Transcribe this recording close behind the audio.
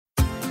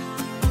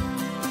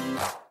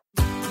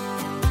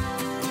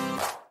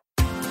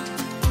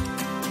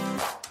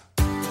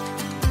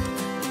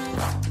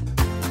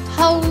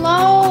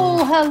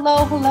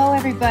Hello,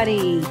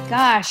 everybody.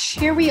 Gosh,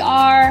 here we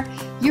are.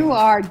 You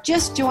are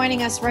just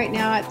joining us right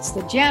now. It's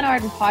the Jan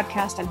Arden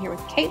podcast. I'm here with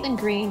Caitlin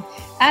Green,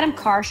 Adam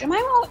Karsh.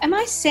 Am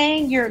I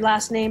saying your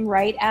last name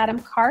right, Adam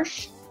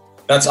Karsh?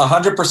 That's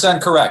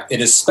 100% correct.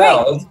 It is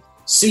spelled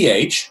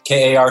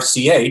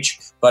C-H-K-A-R-C-H,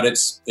 but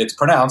it's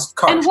pronounced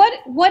Karsh. And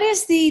what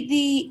is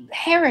the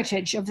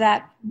heritage of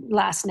that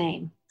last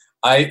name?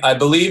 I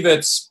believe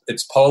it's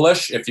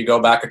Polish if you go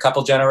back a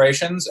couple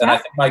generations, and I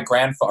think my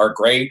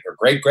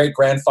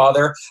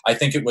great-great-grandfather, I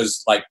think it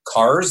was like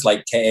Karsz,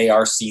 like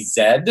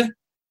K-A-R-C-Z,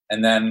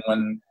 and then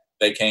when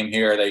they came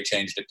here, they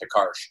changed it to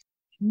Karsh.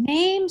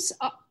 Names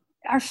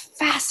are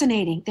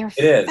fascinating. They're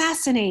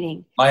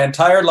fascinating. My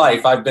entire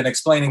life, I've been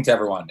explaining to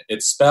everyone,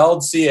 it's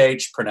spelled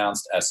C-H,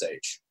 pronounced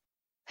S-H.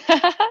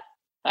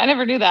 I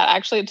never knew that,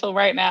 actually, until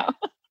right now.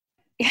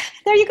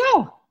 There you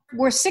go.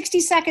 We're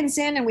 60 seconds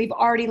in and we've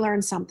already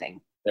learned something.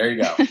 There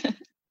you go.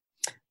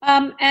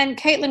 And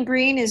Caitlin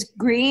Green is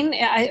green.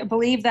 I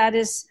believe that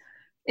is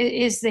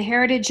the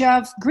heritage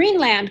of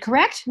Greenland,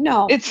 correct?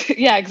 No.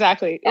 Yeah,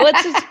 exactly.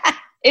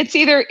 It's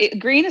either,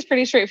 green is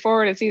pretty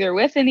straightforward. It's either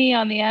with an E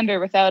on the end or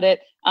without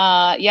it.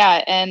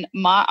 And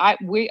I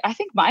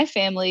think my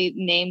family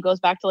name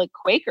goes back to like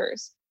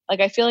Quakers. Like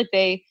I feel like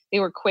they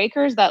were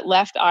Quakers that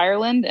left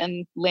Ireland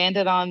and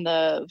landed on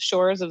the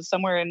shores of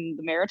somewhere in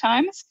the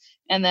Maritimes,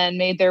 and then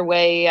made their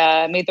way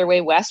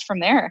west from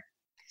there.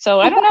 So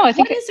I don't know. I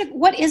think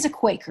what is a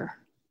Quaker?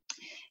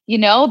 You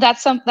know,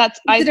 is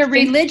it a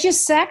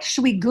religious sect?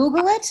 Should we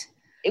Google it?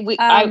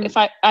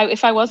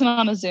 If I wasn't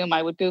on a Zoom,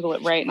 I would Google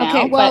it right now.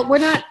 Okay, well,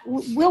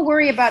 we'll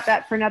worry about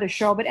that for another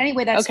show. But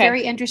anyway, that's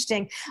very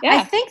interesting. Yeah.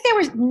 I think they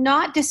were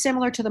not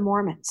dissimilar to the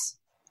Mormons.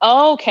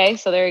 Oh, okay.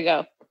 So there you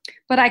go.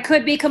 But I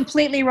could be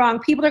completely wrong.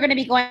 People are going to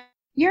be going,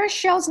 your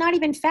show's not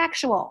even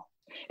factual.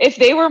 If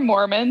they were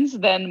Mormons,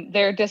 then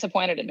they're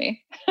disappointed in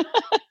me.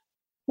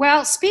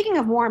 Well, speaking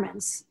of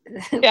Mormons,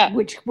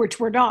 which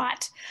we're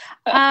not.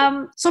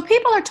 So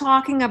people are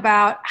talking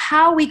about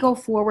how we go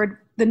forward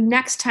the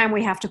next time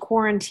we have to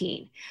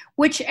quarantine,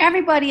 which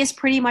everybody is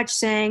pretty much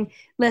saying,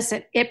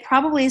 listen, it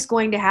probably is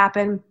going to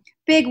happen.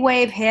 Big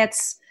wave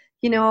hits,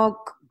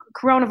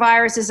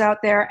 coronavirus is out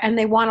there and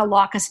they want to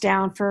lock us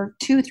down for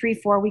 2, 3,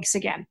 4 weeks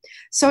again.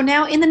 So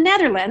now in the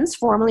Netherlands,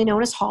 formerly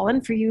known as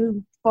Holland, for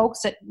you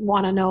folks that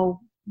want to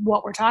know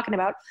what we're talking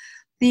about,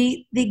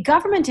 the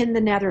government in the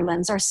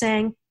Netherlands are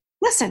saying,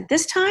 listen,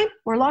 this time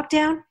we're locked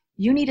down,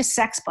 you need a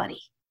sex buddy.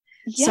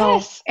 Yes.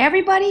 So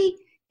everybody,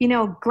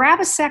 grab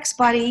a sex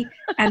buddy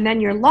and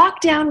then you're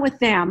locked down with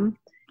them,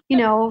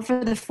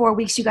 for the 4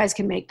 weeks. You guys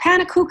can make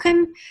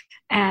pannenkoeken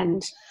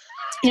and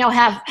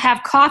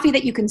have coffee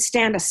that you can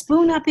stand a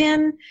spoon up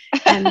in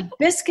and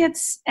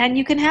biscuits, and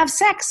you can have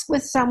sex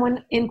with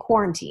someone in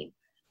quarantine.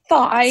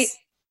 Thoughts?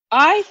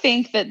 I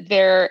think that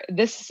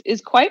this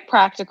is quite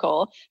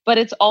practical, but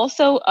it's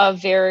also a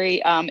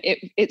very,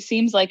 it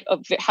seems like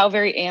how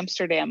very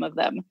Amsterdam of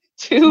them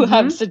to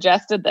have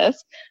suggested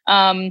this.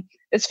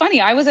 It's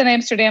funny, I was in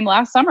Amsterdam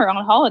last summer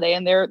on holiday,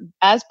 and they're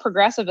as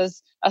progressive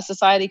as a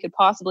society could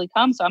possibly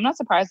come. So I'm not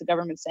surprised the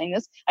government's saying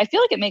this. I feel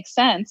like it makes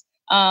sense.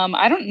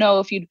 I don't know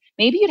if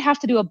maybe you'd have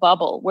to do a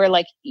bubble where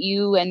like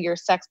you and your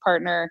sex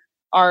partner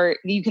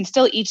you can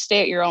still each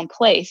stay at your own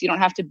place. You don't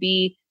have to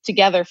be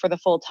together for the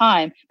full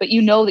time, but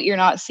that you're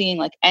not seeing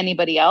like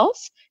anybody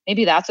else.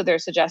 Maybe that's what they're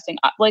suggesting.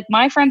 Like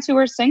my friends who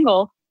are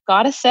single,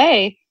 gotta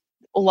say,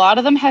 a lot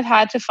of them have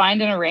had to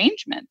find an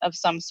arrangement of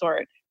some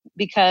sort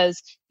because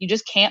you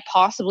just can't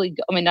possibly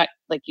go. I mean, not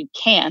like you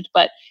can't,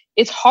 but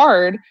it's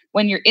hard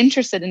when you're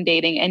interested in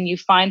dating and you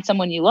find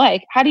someone you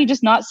like. How do you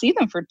just not see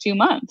them for 2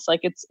 months? Like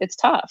it's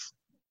tough.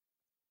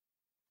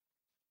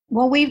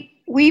 Well,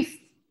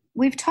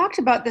 we've talked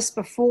about this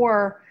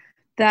before,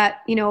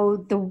 that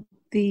the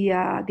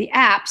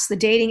apps, the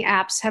dating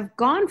apps, have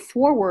gone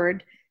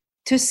forward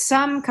to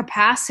some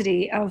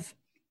capacity of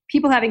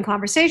people having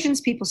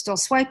conversations, people still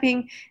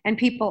swiping, and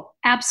people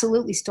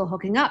absolutely still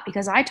hooking up.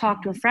 Because I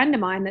talked to a friend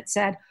of mine that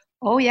said,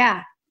 oh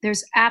yeah,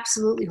 there's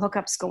absolutely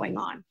hookups going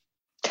on.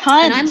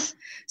 Tons.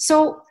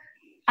 So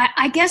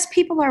I guess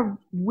people are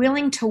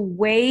willing to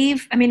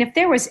waive. I mean, if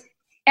there was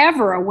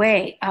ever a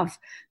way of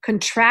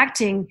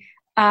contracting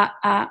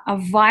a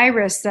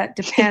virus that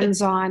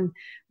depends on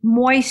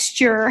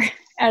moisture,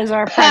 as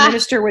our prime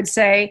minister would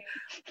say,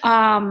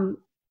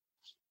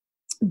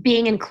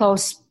 being in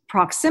close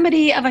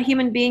proximity of a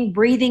human being,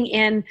 breathing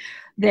in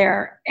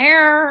their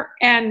air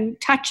and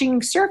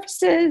touching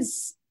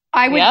surfaces,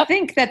 I would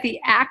think that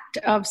the act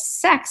of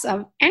sex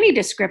of any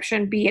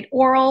description, be it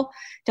oral,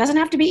 doesn't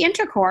have to be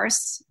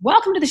intercourse.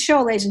 Welcome to the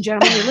show, ladies and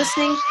gentlemen. You're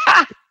listening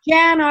to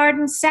Jan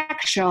Arden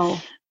Sex Show.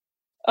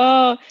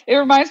 Oh, it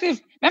reminds me of,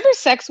 remember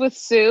Sex with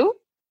Sue?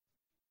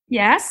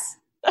 Yes.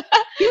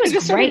 She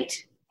was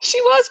great.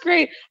 She was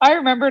great. I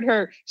remembered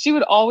her. She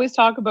would always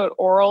talk about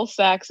oral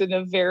sex in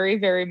a very,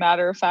 very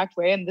matter-of-fact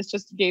way, and this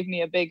just gave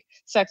me a big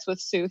Sex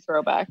with Sue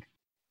throwback.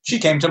 She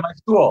came to my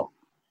school.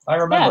 I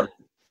remember. Yeah.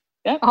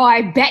 Yep. Oh,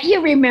 I bet you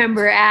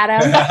remember,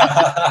 Adam.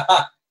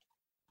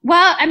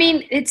 Well, I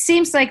mean, it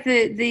seems like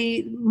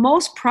the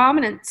most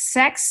prominent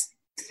sex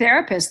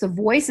therapists, the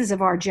voices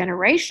of our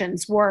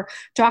generations, were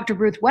Dr.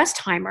 Ruth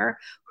Westheimer,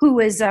 who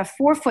is a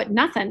 4 foot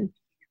nothing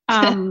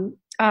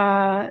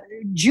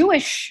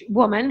Jewish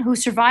woman who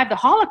survived the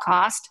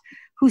Holocaust,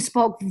 who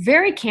spoke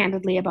very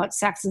candidly about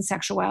sex and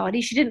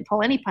sexuality. She didn't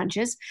pull any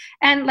punches.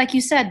 And like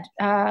you said,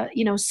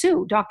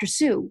 Sue, Dr.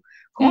 Sue,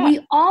 who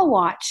we all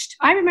watched.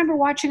 I remember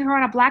watching her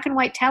on a black and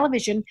white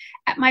television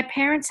at my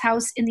parents'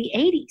 house in the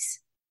 80s.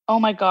 Oh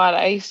my God,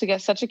 I used to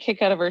get such a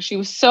kick out of her. She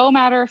was so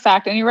matter of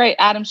fact. And you're right,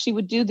 Adam, she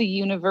would do the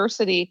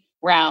university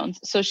rounds.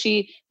 So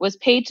she was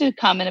paid to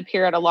come and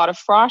appear at a lot of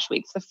Frosh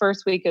Weeks, the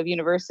first week of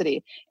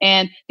university.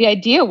 And the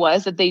idea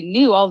was that they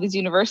knew all these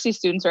university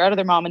students are out of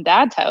their mom and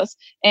dad's house,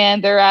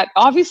 and they're at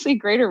obviously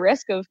greater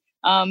risk of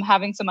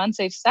having some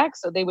unsafe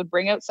sex. So they would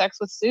bring out Sex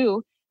with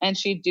Sue, and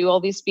she'd do all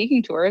these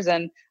speaking tours.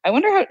 And I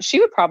wonder how she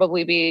would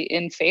probably be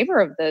in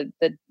favor of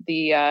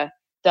the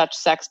Dutch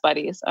sex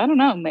buddies. I don't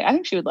know. I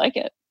think she would like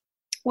it.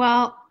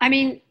 Well, I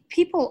mean,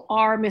 people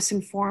are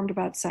misinformed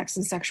about sex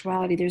and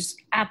sexuality. There's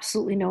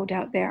absolutely no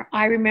doubt there.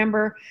 I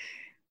remember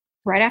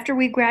right after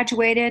we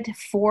graduated,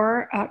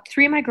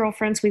 three of my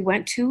girlfriends, we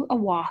went to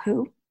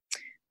Oahu.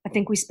 I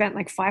think we spent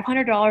like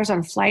 $500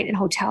 on flight and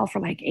hotel for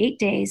like 8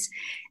 days.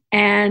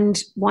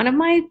 And one of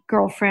my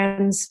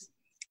girlfriends,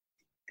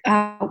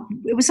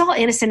 it was all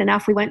innocent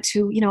enough. We went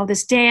to,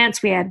 this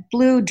dance. We had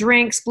blue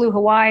drinks, blue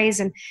Hawaiis.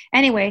 And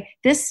anyway,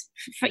 this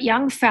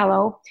young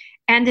fellow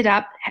ended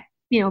up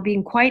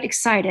being quite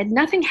excited.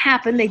 Nothing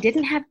happened. They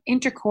didn't have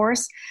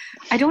intercourse.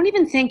 I don't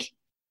even think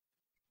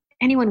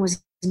anyone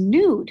was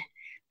nude,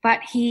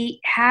 but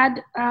he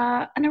had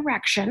an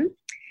erection.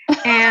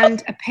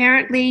 And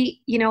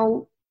apparently,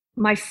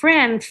 my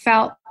friend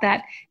felt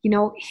that,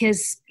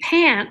 his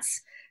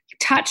pants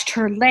touched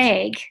her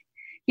leg,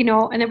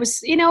 and it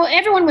was,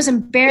 everyone was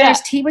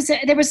embarrassed.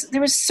 Yeah.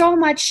 There was so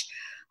much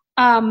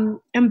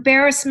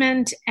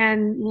embarrassment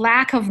and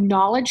lack of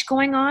knowledge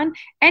going on.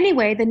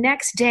 Anyway, the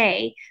next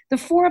day, the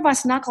four of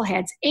us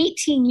knuckleheads,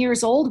 18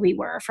 years old we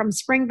were, from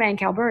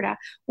Springbank, Alberta,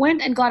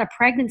 went and got a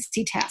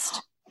pregnancy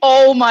test.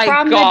 Oh my God.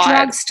 From the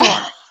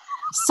drugstore.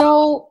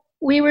 So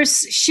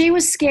she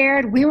was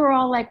scared. We were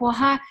all like,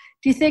 well,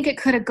 do you think it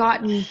could have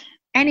gotten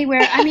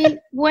anywhere? I mean,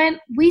 when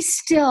we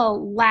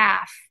still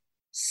laugh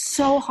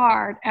so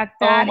hard at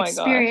that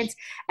experience,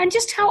 and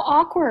just how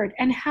awkward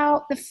and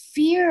how the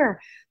fear.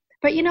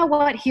 But you know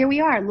what? Here we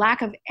are,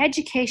 lack of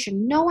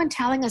education, no one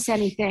telling us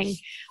anything.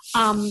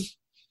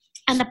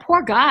 And the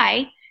poor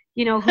guy,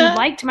 who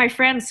liked my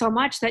friend so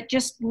much that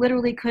just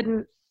literally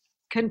couldn't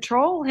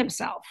control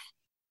himself.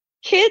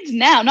 Kids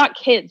now, not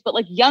kids, but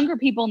like younger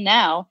people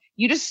now,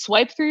 you just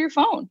swipe through your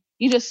phone.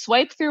 You just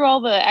swipe through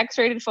all the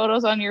X-rated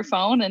photos on your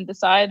phone and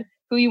decide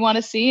who you want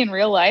to see in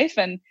real life.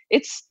 And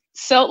it's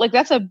so like,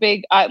 that's a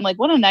big, I'm like,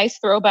 what a nice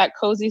throwback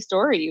cozy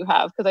story you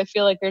have. Cause I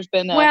feel like there's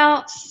been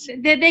well,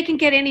 they can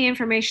get any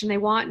information they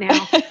want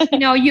now.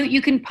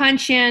 You can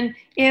punch in,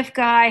 if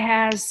guy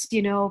has,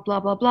 blah,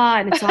 blah, blah,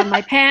 and it's on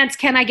my pants,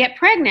 can I get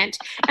pregnant?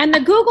 And the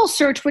Google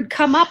search would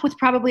come up with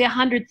probably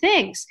 100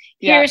 things.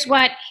 Here's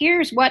what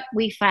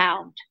we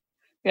found.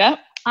 Yeah.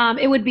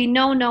 It would be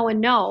no, no, and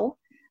no.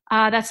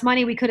 That's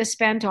money we could have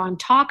spent on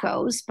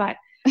tacos, but,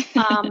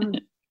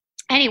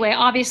 anyway,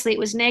 obviously it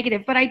was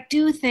negative, but I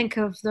do think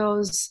of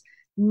those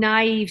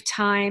naive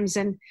times.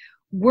 And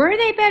were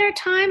they better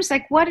times?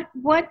 Like,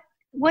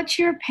 what's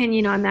your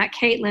opinion on that,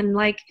 Caitlin?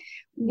 Like,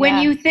 when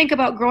you think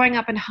about growing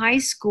up in high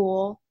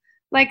school,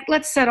 like,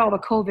 let's set all the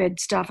COVID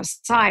stuff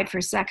aside for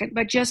a second,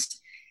 but just,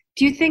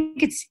 do you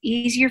think it's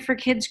easier for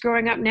kids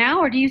growing up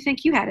now, or do you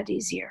think you had it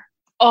easier?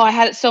 Oh, I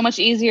had it so much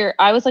easier.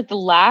 I was like the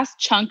last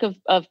chunk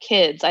of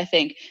kids, I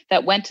think,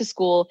 that went to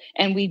school,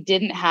 and we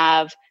didn't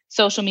have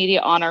social media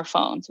on our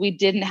phones. We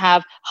didn't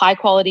have high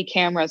quality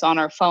cameras on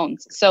our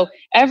phones. So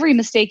every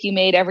mistake you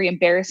made, every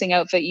embarrassing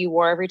outfit you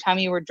wore, every time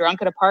you were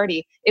drunk at a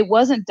party, it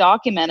wasn't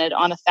documented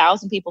on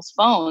 1,000 people's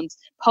phones,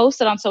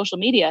 posted on social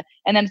media,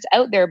 and then it's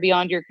out there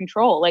beyond your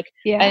control.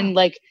 And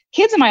like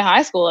kids in my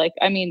high school, like,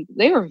 I mean,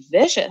 they were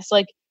vicious.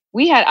 Like,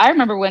 I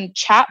remember when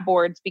chat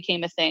boards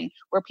became a thing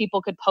where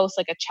people could post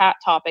like a chat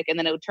topic and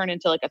then it would turn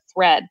into like a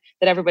thread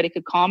that everybody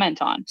could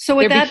comment on. So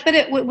would that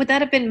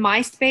have been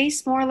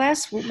MySpace more or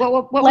less?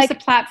 What was the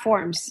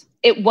platforms?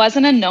 It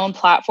wasn't a known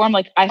platform.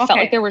 Like I felt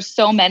like there were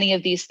so many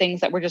of these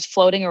things that were just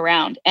floating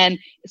around, and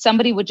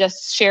somebody would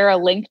just share a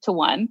link to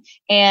one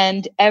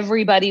and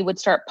everybody would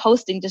start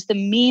posting just the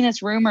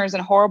meanest rumors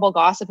and horrible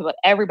gossip about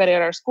everybody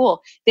at our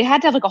school. They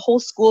had to have like a whole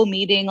school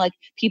meeting, like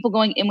people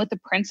going in with the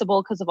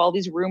principal because of all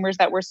these rumors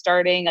that were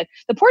starting. Like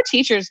the poor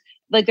teachers,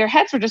 like their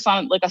heads were just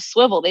on like a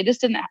swivel. They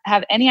just didn't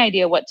have any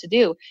idea what to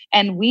do.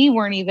 And we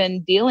weren't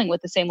even dealing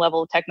with the same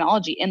level of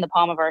technology in the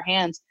palm of our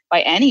hands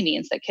by any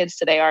means that kids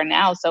today are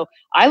now. So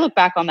I look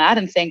back on that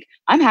and think,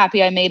 I'm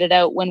happy I made it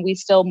out when we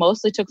still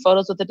mostly took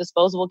photos with a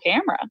disposable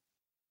camera.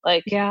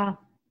 Like, yeah,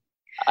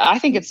 I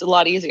think it's a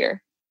lot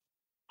easier.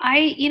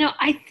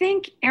 I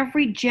think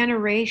every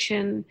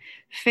generation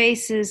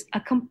faces a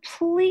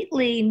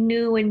completely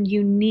new and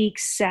unique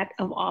set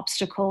of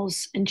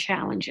obstacles and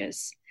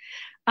challenges.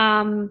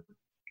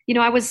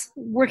 I was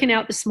working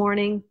out this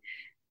morning.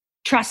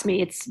 Trust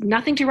me, it's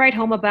nothing to write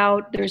home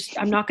about.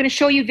 I'm not going to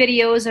show you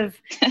videos of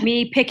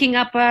me picking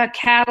up a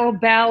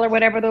kettlebell or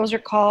whatever those are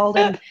called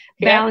and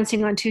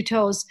balancing on two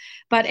toes.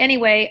 But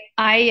anyway,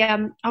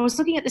 I was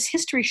looking at this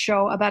history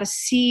show about a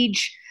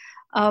siege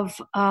of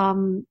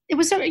it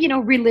was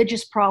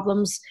religious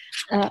problems,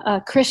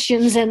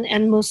 Christians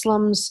and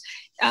Muslims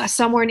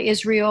somewhere in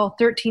Israel,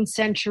 13th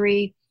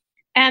century,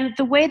 and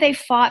the way they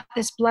fought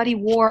this bloody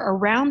war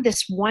around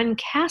this one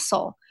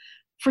castle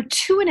for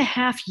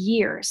 2.5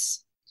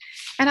 years.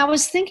 And I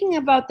was thinking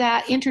about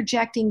that,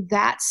 interjecting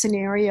that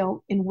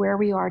scenario in where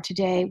we are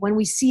today, when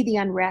we see the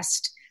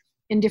unrest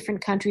in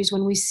different countries,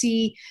 when we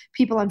see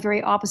people on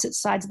very opposite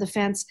sides of the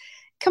fence.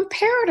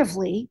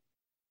 Comparatively,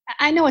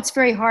 I know it's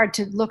very hard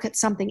to look at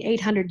something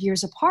 800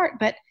 years apart,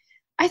 but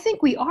I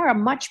think we are a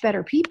much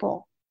better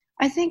people.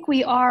 I think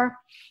we are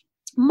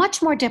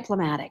much more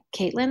diplomatic,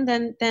 Caitlin,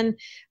 than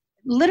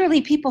literally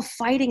people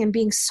fighting and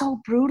being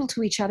so brutal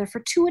to each other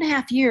for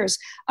 2.5 years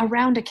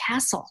around a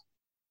castle.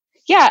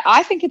 Yeah,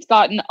 I think it's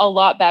gotten a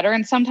lot better.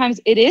 And sometimes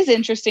it is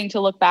interesting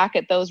to look back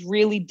at those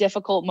really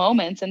difficult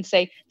moments and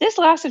say, this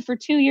lasted for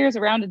 2 years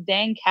around a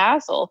dang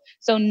castle.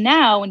 So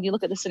now when you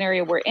look at the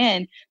scenario we're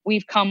in,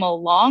 we've come a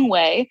long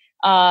way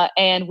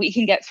and we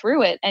can get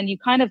through it. And you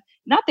kind of,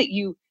 not that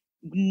you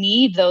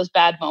need those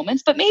bad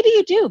moments, but maybe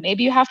you do.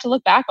 Maybe you have to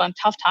look back on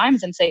tough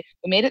times and say,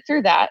 we made it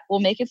through that.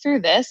 We'll make it through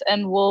this,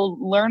 and we'll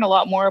learn a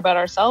lot more about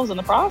ourselves in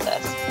the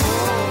process.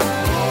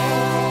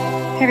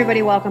 Hey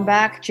everybody, welcome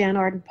back. Jann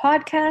Arden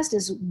Podcast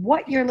is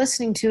what you're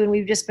listening to, and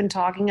we've just been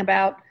talking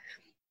about,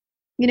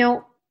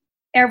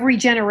 every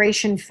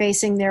generation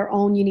facing their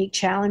own unique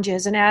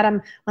challenges. And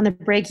Adam, on the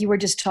break, you were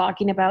just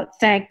talking about,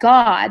 thank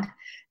God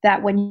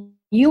that when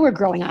you were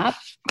growing up,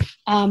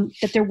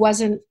 that there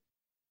wasn't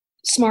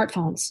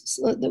smartphones.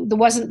 There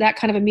wasn't that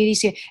kind of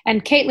immediacy.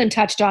 And Caitlin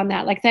touched on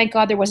that. Like, thank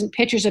God there wasn't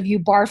pictures of you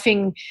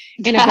barfing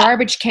in a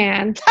garbage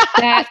can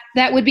that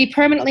would be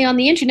permanently on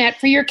the internet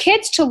for your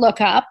kids to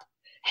look up.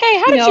 Hey,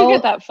 how did you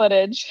get that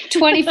footage?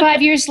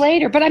 25 years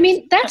later. But I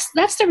mean,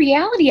 that's the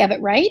reality of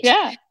it, right?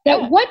 Yeah.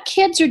 That what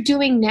kids are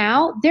doing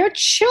now, their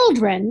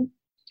children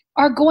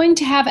are going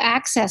to have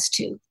access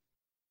to.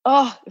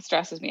 Oh, it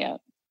stresses me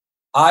out.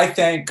 I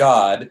thank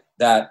God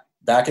that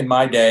back in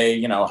my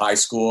day, high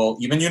school,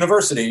 even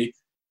university,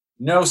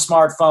 no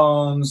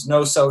smartphones,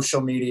 no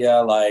social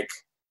media,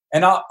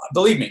 and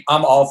believe me,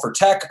 I'm all for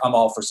tech. I'm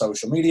all for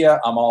social media.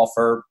 I'm all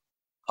for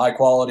high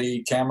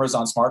quality cameras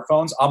on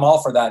smartphones. I'm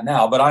all for that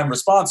now, but I'm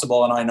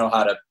responsible and I know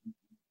how to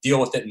deal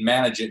with it and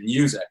manage it and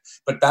use it.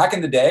 But back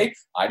in the day,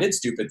 I did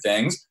stupid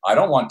things. I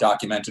don't want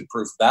documented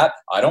proof of that.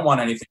 I don't want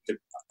anything to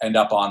end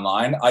up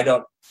online.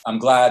 I'm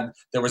glad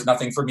there was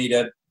nothing for me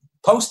to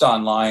post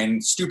online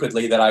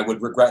stupidly that I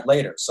would regret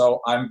later.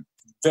 So I'm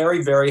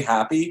very, very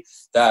happy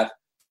that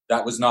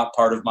that was not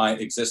part of my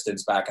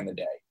existence back in the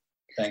day.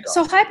 Thank God.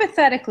 So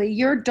hypothetically,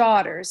 your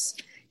daughters,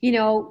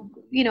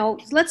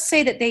 let's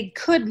say that they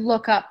could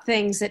look up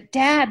things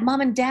that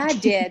mom and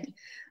dad did.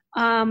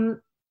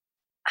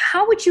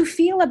 How would you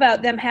feel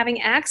about them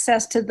having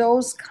access to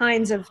those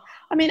kinds of,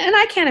 and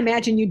I can't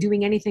imagine you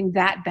doing anything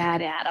that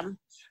bad, Adam.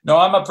 No,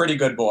 I'm a pretty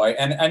good boy.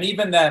 And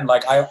even then,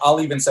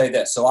 I'll even say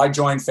this. So I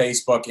joined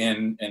Facebook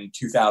in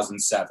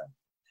 2007.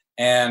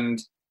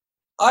 And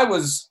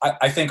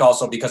I think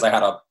also because I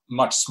had a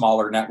much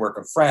smaller network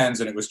of friends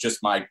and it was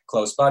just my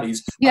close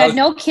buddies. You had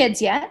no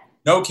kids yet?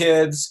 No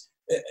kids.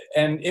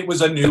 And it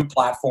was a new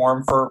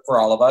platform for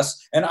all of us.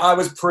 And I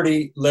was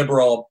pretty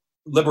liberal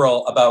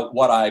about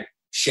what I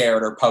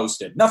shared or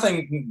posted.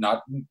 Nothing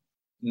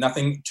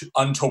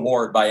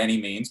untoward by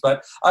any means,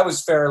 but I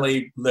was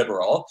fairly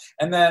liberal.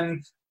 And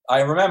then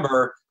I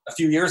remember a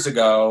few years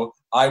ago,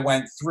 I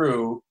went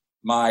through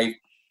my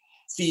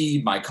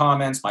feed, my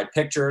comments, my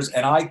pictures,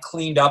 and I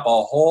cleaned up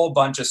a whole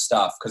bunch of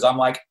stuff because I'm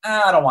like,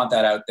 I don't want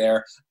that out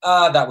there.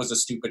 That was a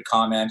stupid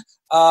comment.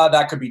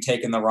 That could be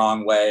taken the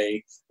wrong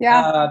way.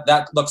 Yeah.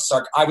 That looks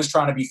I was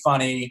trying to be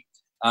funny.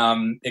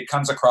 It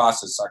comes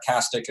across as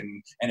sarcastic,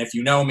 and if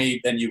you know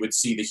me, then you would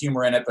see the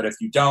humor in it. But if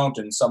you don't,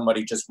 and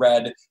somebody just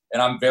read,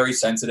 and I'm very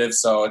sensitive,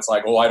 so it's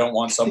like, I don't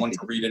want someone to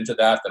read into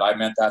that I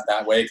meant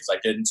that way because I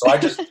didn't. So I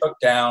just took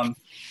down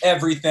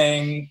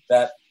everything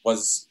that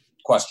was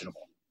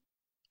questionable.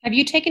 Have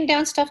you taken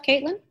down stuff,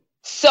 Caitlin?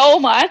 So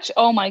much.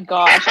 Oh my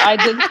gosh. I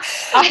did.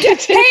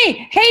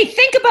 Hey,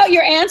 think about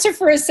your answer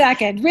for a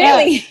second.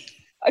 Really?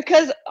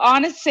 Because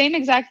same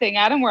exact thing,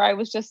 Adam, where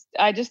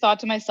I just thought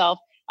to myself,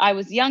 I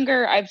was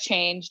younger, I've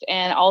changed,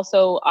 and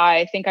also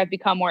I think I've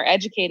become more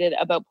educated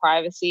about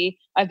privacy.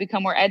 I've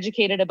become more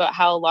educated about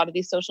how a lot of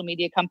these social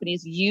media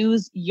companies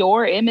use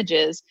your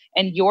images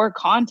and your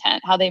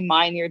content, how they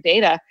mine your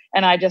data.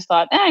 And I just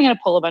thought, I'm going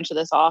to pull a bunch of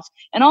this off.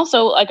 And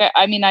also,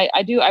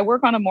 I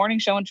work on a morning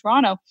show in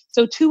Toronto.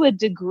 So to a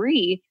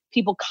degree,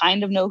 people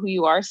kind of know who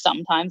you are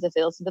sometimes if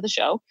they listen to the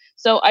show.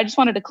 So I just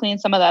wanted to clean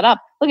some of that up.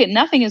 Look,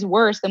 nothing is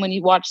worse than when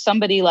you watch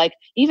somebody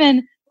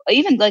even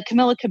even like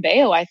Camila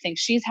Cabello, I think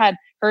she's had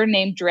her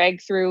name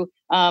dragged through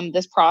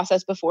this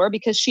process before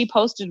because she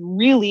posted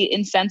really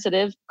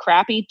insensitive,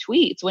 crappy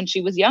tweets when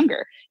she was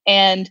younger.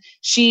 And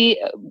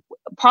she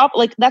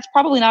that's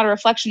probably not a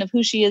reflection of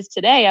who she is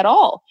today at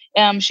all.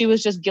 She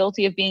was just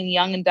guilty of being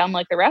young and dumb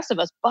like the rest of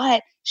us,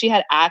 but she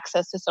had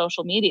access to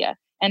social media.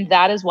 And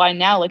that is why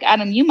now, like,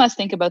 Adam, you must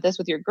think about this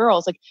with your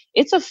girls. Like,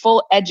 it's a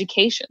full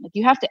education. Like,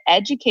 you have to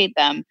educate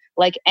them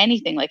like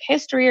anything, like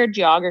history or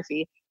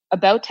geography,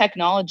 about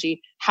technology,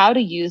 how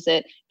to use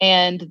it,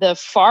 and the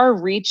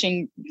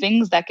far-reaching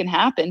things that can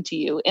happen to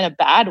you in a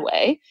bad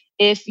way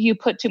if you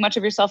put too much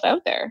of yourself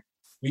out there.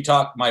 We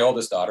talk, my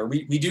oldest daughter,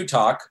 we do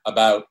talk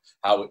about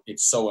how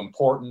it's so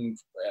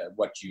important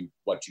what you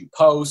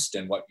post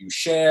and what you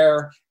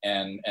share,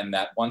 and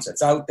that once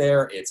it's out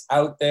there,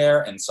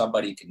 and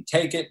somebody can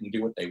take it and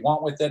do what they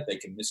want with it. They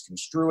can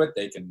misconstrue it.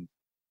 They can,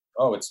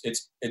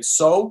 it's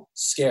so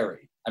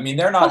scary. I mean,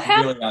 they're not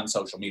really on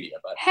social media,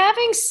 but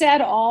having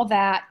said all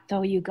that,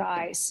 though, you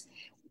guys,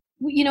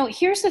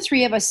 here's the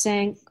three of us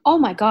saying, "Oh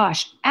my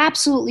gosh,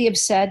 absolutely have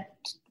said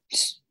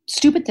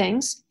stupid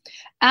things,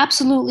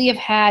 absolutely have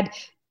had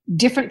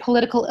different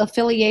political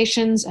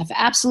affiliations, have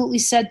absolutely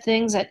said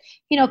things that,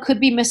 could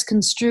be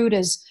misconstrued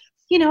as,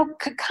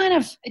 kind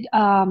of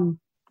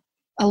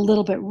a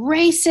little bit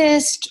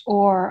racist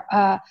or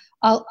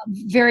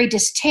very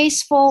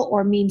distasteful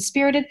or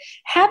mean-spirited."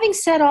 Having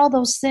said all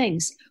those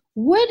things,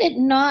 would it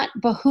not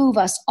behoove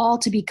us all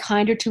to be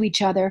kinder to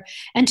each other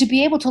and to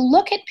be able to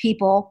look at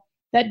people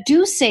that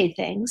do say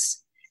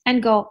things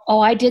and go, "Oh,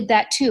 I did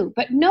that too."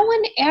 But no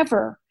one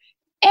ever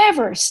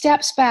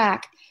steps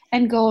back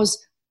and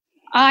goes,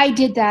 "I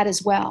did that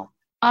as well.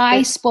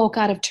 I spoke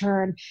out of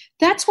turn."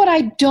 That's what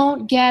I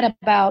don't get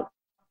about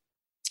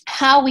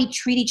how we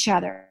treat each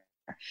other.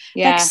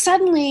 Yeah. Like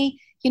suddenly,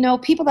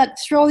 people that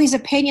throw these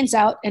opinions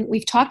out, and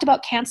we've talked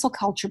about cancel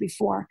culture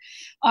before,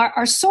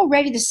 are so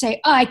ready to say,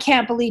 "Oh, I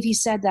can't believe he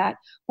said that,"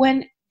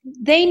 when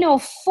they know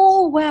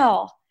full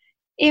well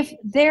if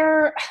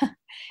their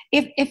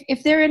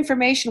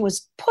information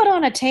was put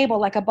on a table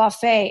like a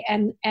buffet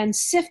and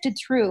sifted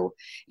through,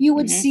 you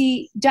would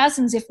see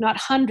dozens, if not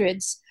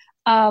hundreds,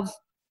 of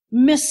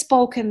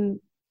misspoken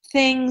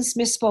things,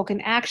 misspoken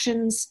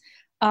actions.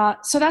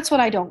 So that's what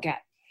I don't get.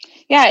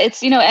 Yeah,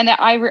 it's, and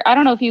I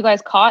don't know if you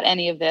guys caught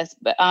any of this,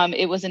 but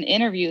it was an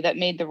interview that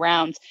made the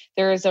rounds.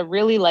 There is a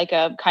really like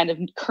a kind of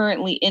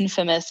currently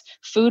infamous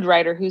food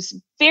writer who's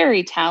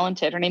very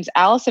talented. Her name's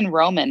Alison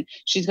Roman.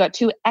 She's got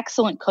 2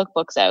 excellent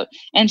cookbooks out,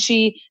 and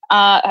she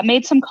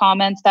made some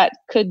comments that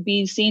could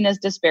be seen as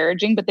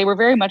disparaging, but they were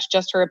very much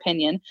just her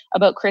opinion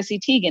about Chrissy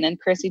Teigen and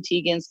Chrissy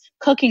Teigen's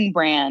cooking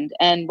brand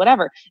and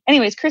whatever.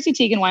 Anyways, Chrissy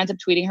Teigen winds up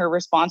tweeting her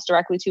response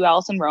directly to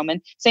Alison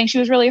Roman, saying she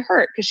was really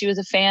hurt because she was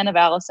a fan of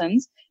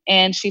Alison's,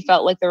 and she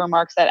felt like the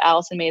remarks that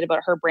Alison made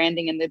about her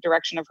branding and the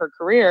direction of her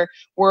career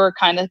were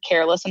kind of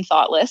careless and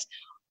thoughtless.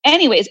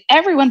 Anyways,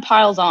 everyone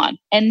piles on.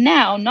 And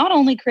now not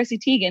only Chrissy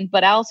Teigen,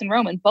 but Alison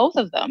Roman, both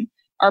of them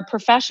are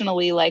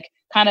professionally like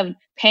kind of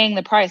paying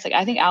the price. Like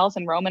I think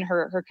Alison Roman,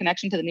 her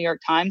connection to the New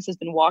York Times has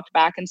been walked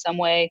back in some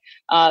way.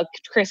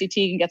 Chrissy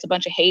Teigen gets a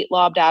bunch of hate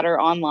lobbed at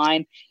her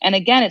online. And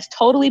again, it's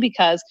totally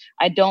because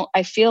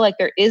I feel like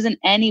there isn't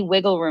any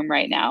wiggle room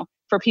right now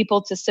for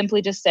people to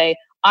simply just say,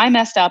 "I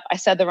messed up. I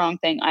said the wrong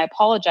thing. I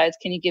apologize.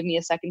 Can you give me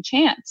a second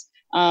chance?"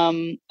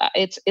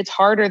 It's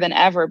harder than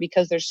ever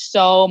because there's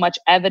so much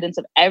evidence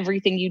of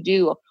everything you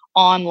do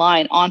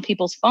online on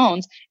people's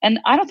phones. And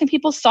I don't think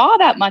people saw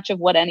that much of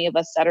what any of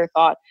us said or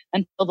thought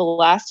until the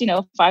last,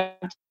 5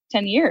 to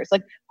 10 years.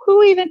 Like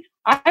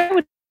I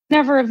would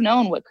never have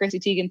known what Chrissy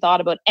Teigen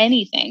thought about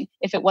anything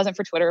if it wasn't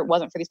for Twitter, it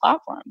wasn't for these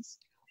platforms.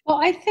 Well,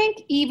 I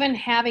think even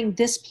having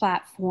this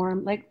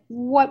platform, like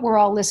what we're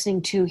all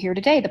listening to here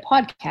today, the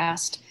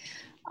podcast,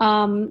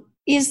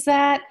 is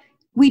that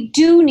we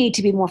do need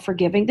to be more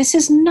forgiving. This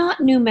is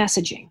not new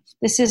messaging.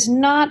 This is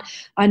not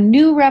a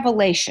new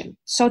revelation.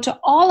 So to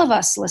all of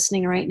us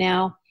listening right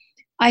now,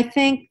 I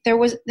think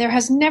there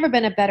has never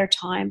been a better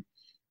time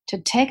to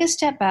take a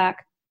step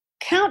back,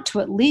 count to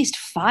at least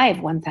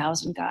 5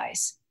 1,000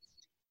 guys,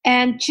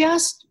 and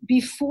just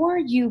before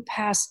you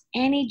pass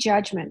any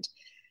judgment,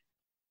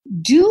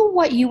 do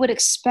what you would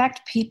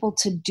expect people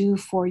to do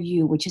for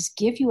you, which is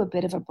give you a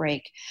bit of a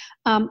break.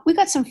 We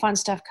got some fun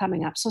stuff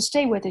coming up, so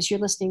stay with us. You're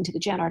listening to the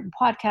Jen Arden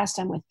Podcast.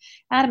 I'm with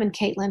Adam and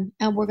Caitlin,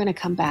 and we're going to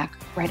come back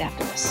right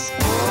after this.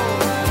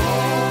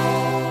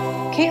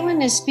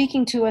 Caitlin is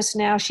speaking to us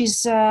now.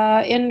 She's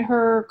in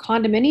her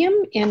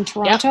condominium in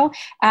Toronto. Yep.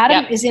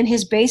 Adam is in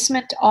his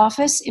basement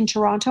office in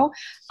Toronto.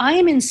 I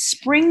am in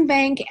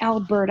Springbank,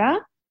 Alberta.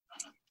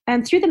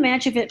 And through the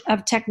magic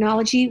of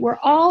technology, we're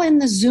all in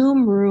the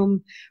Zoom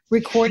room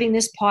recording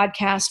this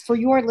podcast for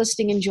your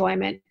listening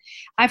enjoyment.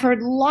 I've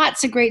heard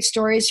lots of great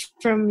stories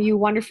from you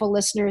wonderful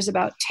listeners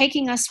about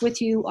taking us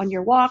with you on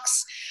your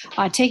walks,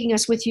 taking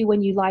us with you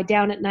when you lie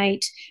down at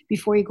night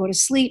before you go to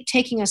sleep,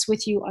 taking us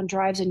with you on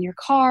drives in your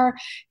car,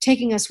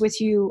 taking us with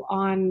you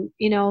on,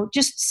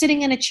 just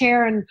sitting in a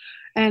chair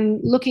and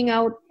looking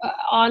out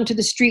onto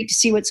the street to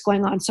see what's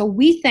going on. So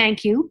we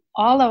thank you,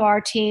 all of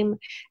our team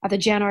at the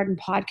Jan Arden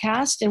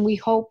podcast, and we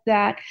hope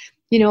that,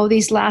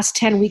 these last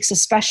 10 weeks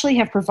especially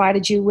have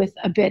provided you with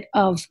a bit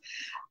of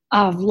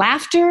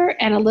laughter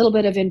and a little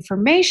bit of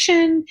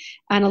information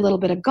and a little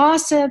bit of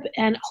gossip,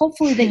 and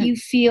hopefully that you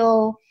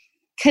feel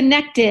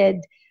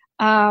connected,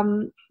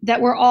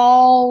 that we're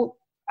all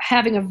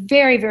having a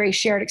very, very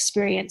shared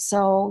experience.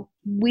 So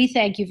we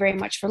thank you very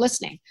much for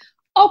listening.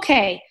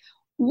 Okay,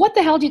 what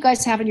the hell do you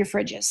guys have in your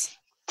fridges?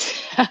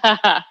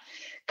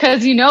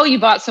 Because you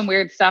bought some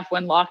weird stuff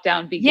when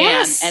lockdown began,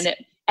 yes.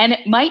 and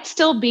it might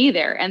still be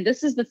there. And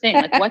this is the thing: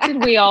 like, what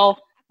did we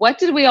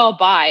all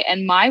buy?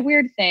 And my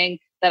weird thing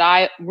that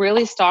I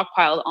really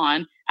stockpiled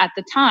on at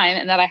the time,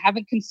 and that I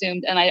haven't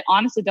consumed, and I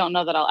honestly don't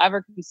know that I'll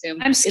ever consume.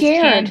 I'm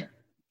scared.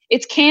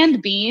 It's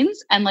canned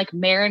beans and like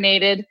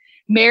marinated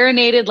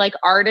like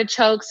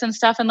artichokes and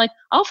stuff. And like,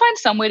 I'll find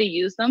some way to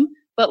use them,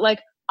 but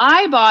like,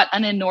 I bought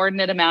an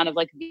inordinate amount of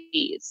like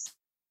these,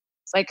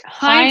 like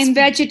Heinz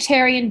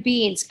vegetarian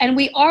beans, and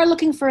we are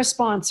looking for a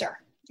sponsor.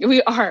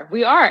 We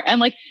are. And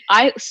like,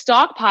 I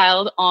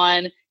stockpiled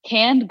on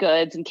canned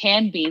goods and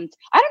canned beans.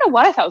 I don't know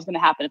what I thought was going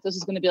to happen, if this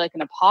was going to be like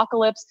an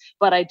apocalypse,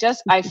 but I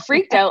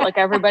freaked out like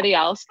everybody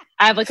else.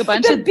 I have like a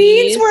bunch of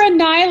beans were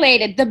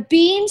annihilated. The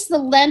beans, the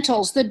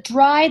lentils, the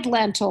dried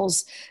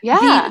lentils,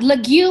 the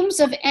legumes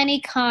of any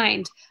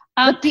kind.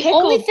 The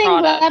only thing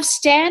left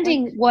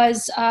standing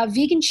was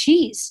vegan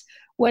cheese,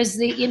 was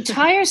the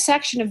entire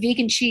section of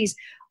vegan cheese.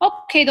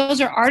 Okay,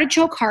 those are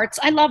artichoke hearts.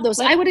 I love those.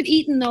 I would have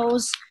eaten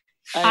those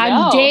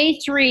on day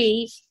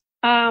 3.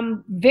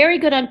 Very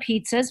good on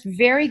pizzas,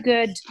 very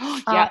good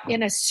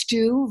in a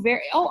stew.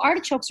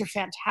 Artichokes are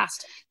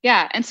fantastic.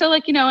 Yeah. And so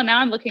like, now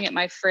I'm looking at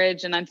my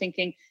fridge and I'm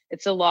thinking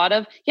it's a lot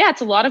of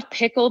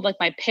pickled, like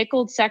my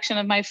pickled section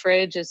of my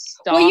fridge is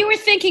stocked. Well, you were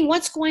thinking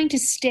what's going to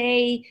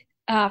stay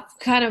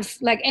kind of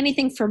like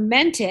anything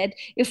fermented.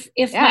 If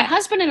my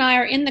husband and I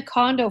are in the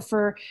condo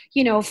for,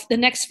 the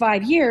next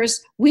 5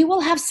 years, we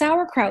will have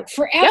sauerkraut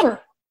forever.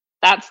 Yep.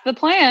 That's the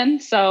plan.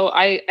 So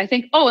I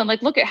think, and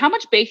like, look at how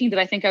much baking did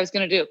I think I was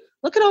going to do?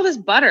 Look at all this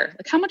butter.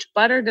 Like, how much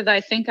butter did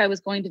I think I was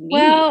going to need?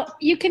 Well,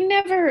 you can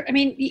never,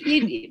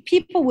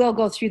 people will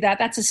go through that.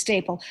 That's a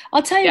staple.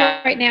 I'll tell you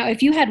right now,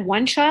 if you had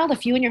one child,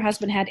 if you and your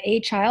husband had a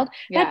child,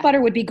 that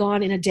butter would be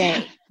gone in a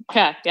day.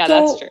 Yeah,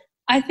 that's true.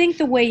 I think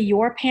the way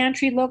your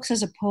pantry looks,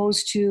 as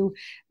opposed to,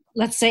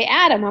 let's say,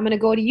 Adam, I'm going to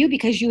go to you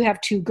because you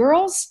have 2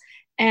 girls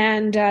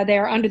and they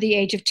are under the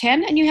age of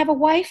 10, and you have a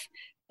wife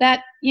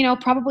that,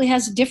 probably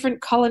has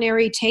different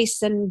culinary tastes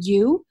than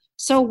you.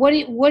 So what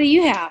do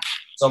you have?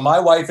 So my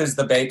wife is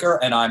the baker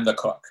and I'm the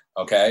cook.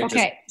 Okay. Just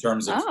in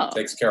terms of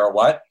takes care of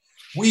what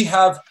we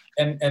have.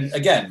 And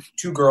again,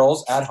 2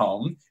 girls at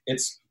home.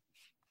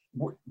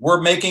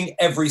 We're making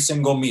every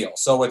single meal.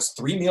 So it's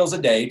 3 meals a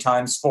day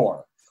times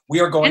 4. We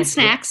are going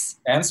snacks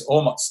and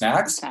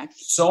snacks.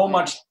 So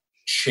much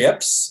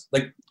chips.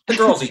 Like, the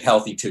girls eat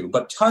healthy too,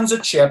 but tons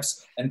of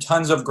chips and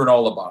tons of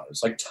granola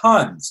bars, like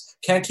tons.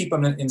 Can't keep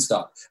them in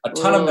stock. A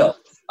ton of milk,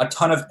 a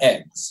ton of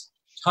eggs,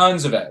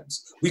 tons of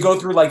eggs. We go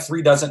through like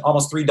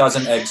almost 3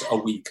 dozen eggs a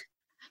week.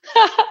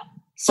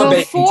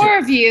 So 4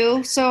 of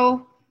you,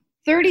 so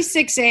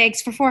 36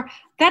 eggs for 4.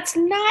 That's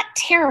not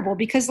terrible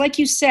because, like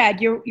you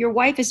said, your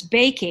wife is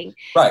baking.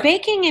 Right.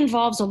 Baking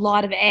involves a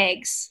lot of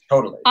eggs.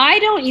 Totally. I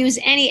don't use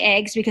any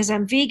eggs because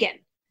I'm vegan.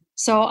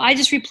 So I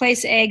just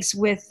replace eggs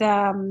with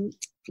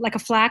like a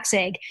flax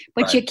egg.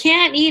 But you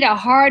can't eat a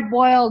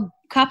hard-boiled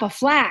cup of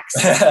flax.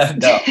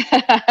 No.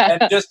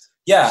 And just,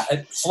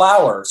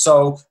 flour.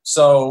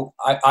 So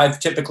I've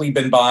typically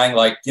been buying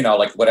like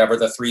whatever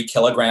the 3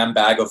 kilogram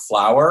bag of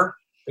flour.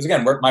 Because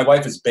again, my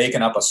wife is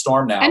baking up a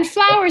storm now. And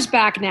flour's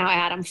back now,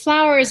 Adam.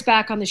 Flour is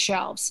back on the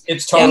shelves.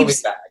 It's totally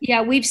back.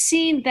 Yeah, we've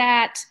seen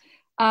that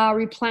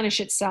replenish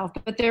itself.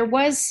 But there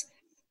was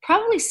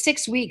probably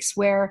 6 weeks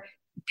where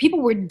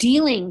people were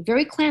dealing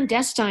very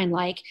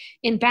clandestine-like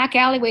in back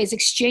alleyways,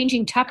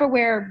 exchanging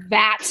Tupperware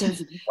vats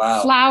of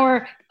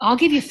flour. I'll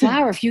give you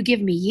flour if you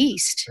give me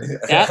yeast.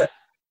 Yeah.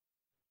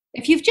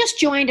 If you've just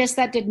joined us,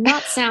 that did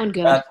not sound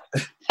good.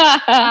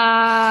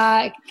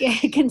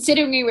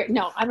 Consider me.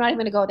 No, I'm not even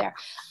going to go there.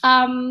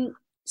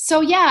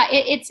 So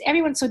it's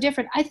everyone's so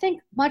different. I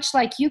think much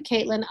like you,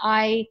 Caitlin,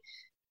 I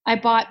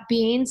bought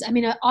beans.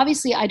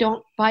 Obviously I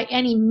don't buy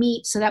any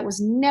meat, so that was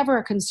never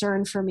a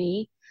concern for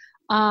me.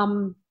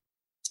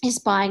 Is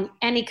buying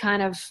any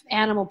kind of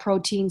animal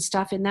protein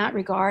stuff in that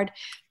regard.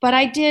 But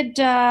I did,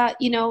 but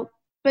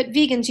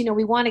vegans,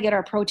 we want to get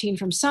our protein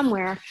from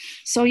somewhere.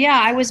 So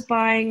I was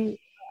buying,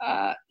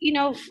 a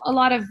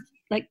lot of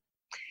like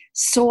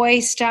soy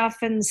stuff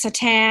and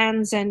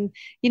satans and,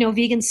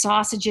 vegan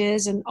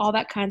sausages and all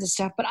that kinds of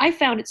stuff. But I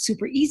found it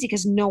super easy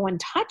because no one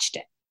touched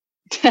it.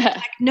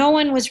 Like, no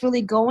one was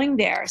really going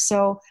there.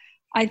 So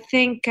I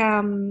think,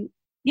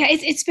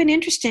 it's been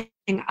interesting.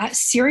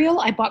 Cereal,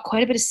 I bought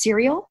quite a bit of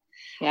cereal.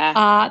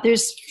 Yeah.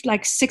 There's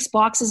like 6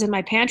 boxes in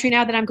my pantry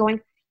now that I'm going,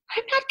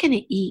 I'm not going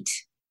to eat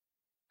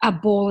a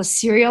bowl of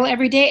cereal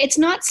every day. It's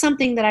not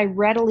something that I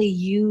readily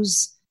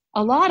use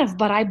a lot of,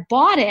 but I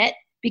bought it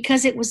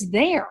because it was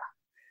there.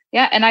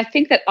 Yeah. And I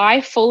think that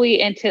I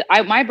fully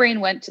my brain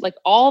went to like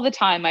all the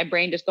time. My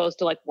brain just goes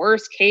to like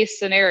worst case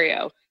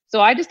scenario. So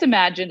I just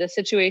imagined a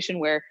situation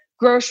where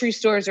grocery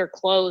stores are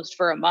closed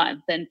for a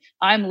month and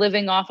I'm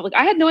living off of like,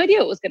 I had no idea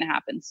what was going to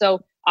happen.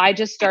 So I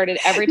just started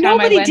every time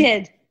Nobody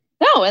did.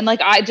 No. And like,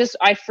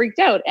 I freaked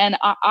out, and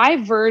I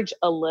verge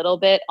a little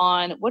bit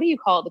on, what do you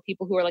call it? The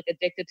people who are like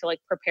addicted to like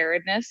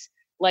preparedness,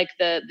 like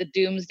the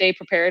doomsday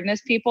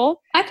preparedness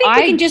people. I think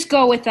we can just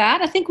go with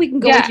that. I think we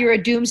can go with you're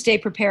a doomsday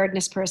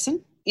preparedness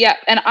person. Yeah.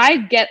 And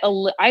I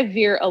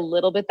veer a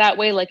little bit that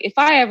way. Like if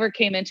I ever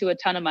came into a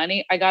ton of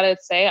money, I got to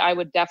say, I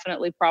would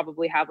definitely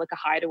probably have like a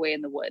hideaway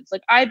in the woods.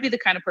 Like I'd be the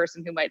kind of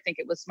person who might think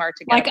it was smart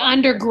to get like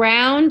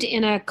underground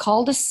in a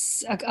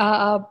cul-de-sac,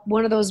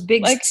 one of those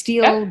big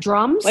steel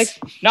drums. Like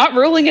not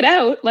ruling it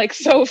out. Like,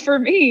 so for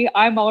me,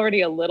 I'm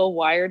already a little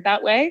wired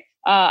that way.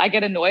 I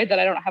get annoyed that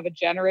I don't have a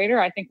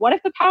generator. I think, what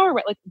if the power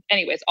went? Like,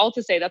 anyways, all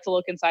to say that's a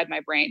look inside my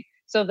brain.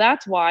 So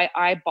that's why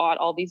I bought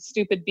all these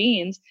stupid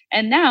beans.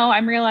 And now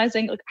I'm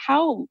realizing like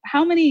how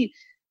many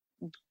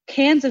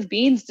cans of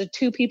beans do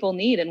two people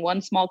need in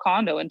one small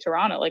condo in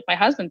Toronto? Like my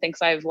husband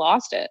thinks I've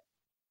lost it.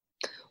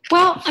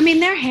 Well, I mean,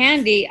 they're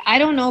handy. I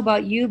don't know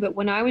about you, but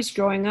when I was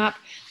growing up,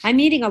 I'm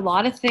eating a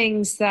lot of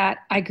things that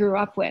I grew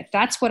up with.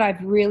 That's what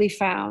I've really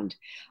found.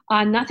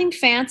 Nothing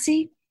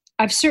fancy.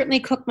 I've certainly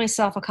cooked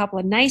myself a couple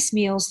of nice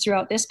meals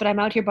throughout this, but I'm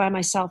out here by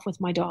myself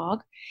with my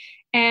dog.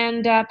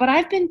 And, but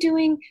I've been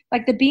doing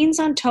like the beans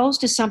on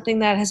toast is something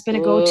that has been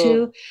a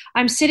go-to.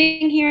 I'm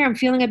sitting here, I'm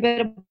feeling a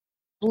bit of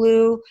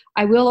blue.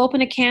 I will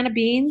open a can of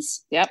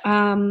beans. Yep.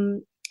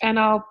 And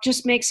I'll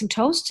just make some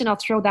toast and I'll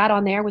throw that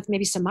on there with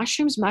maybe some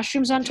mushrooms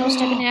on toast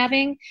I've been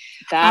having.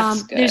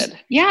 That's good.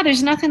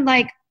 There's nothing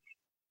like,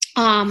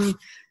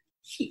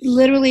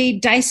 literally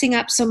dicing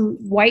up some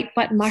white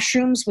button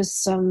mushrooms with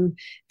some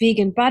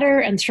vegan butter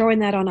and throwing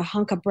that on a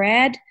hunk of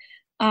bread.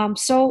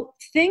 So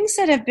things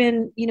that have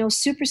been,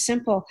 super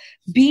simple.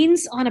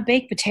 Beans on a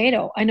baked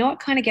potato. I know it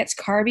kind of gets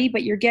carby,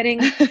 but you're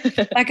getting,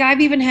 like I've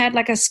even had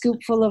like a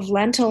scoopful of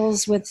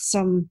lentils with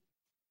some,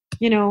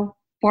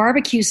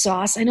 barbecue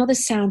sauce. I know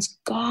this sounds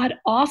god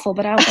awful,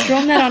 but I was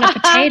throwing that on a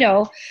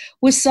potato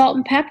with salt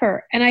and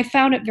pepper, and I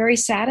found it very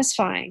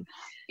satisfying.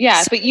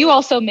 Yeah, but you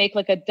also make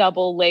like a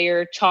double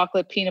layer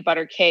chocolate peanut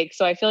butter cake.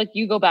 So I feel like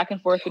you go back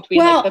and forth between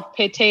like the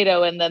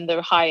potato and then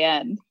the high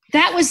end.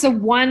 That was the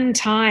one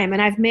time.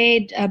 And I've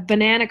made a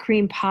banana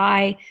cream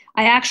pie.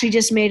 I actually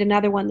just made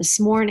another one this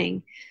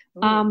morning.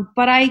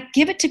 But I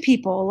give it to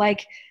people.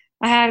 Like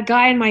I had a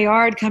guy in my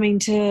yard coming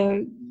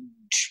to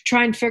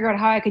try and figure out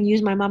how I can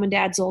use my mom and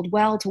dad's old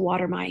well to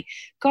water my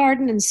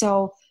garden. And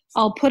so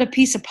I'll put a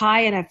piece of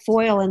pie in a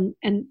foil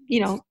and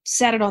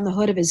set it on the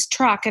hood of his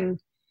truck and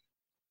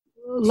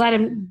let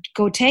him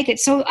go take it.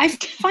 So I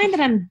find that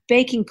I'm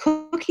baking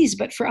cookies,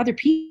 but for other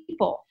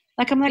people.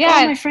 Like I'm like,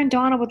 oh, my friend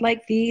Donna would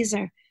like these.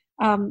 Or,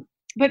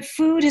 but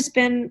food has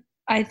been,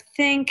 I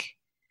think,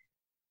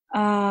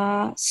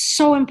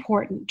 so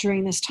important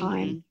during this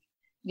time. Mm-hmm.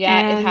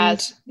 Yeah, it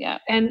has. Yeah.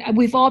 And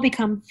we've all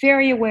become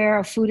very aware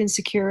of food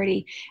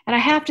insecurity. And I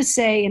have to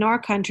say, in our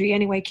country,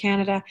 anyway,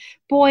 Canada,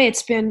 boy,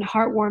 it's been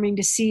heartwarming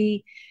to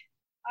see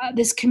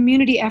this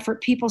community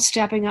effort, people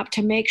stepping up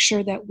to make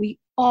sure that we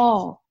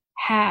all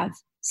have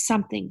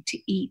something to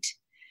eat.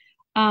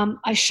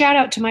 I shout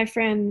out to my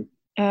friend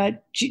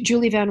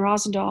Julie Van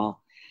Rosendahl,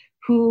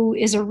 who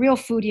is a real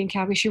foodie in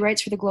Calgary. She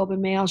writes for the Globe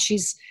and Mail.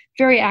 She's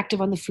very active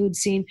on the food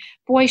scene.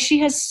 Boy, she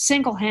has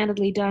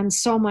single-handedly done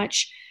so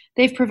much.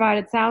 They've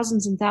provided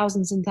thousands and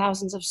thousands and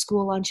thousands of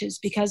school lunches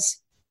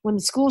because when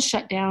the schools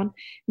shut down,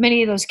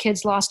 many of those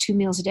kids lost 2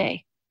 meals a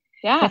day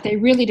that they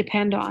really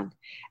depend on.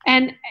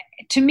 And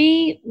to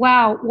me,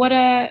 wow,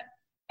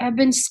 I've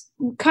been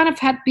kind of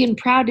been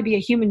proud to be a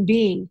human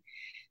being,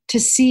 to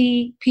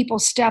see people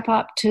step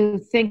up to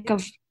think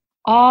of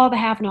all the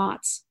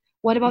have-nots.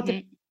 What about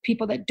the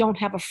people that don't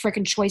have a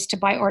frickin' choice to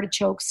buy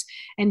artichokes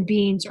and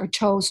beans or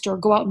toast or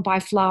go out and buy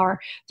flour?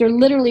 They're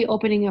literally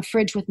opening a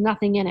fridge with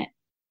nothing in it.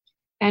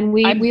 And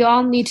we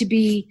all need to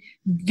be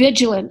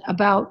vigilant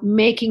about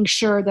making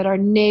sure that our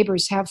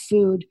neighbors have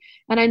food.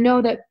 And I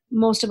know that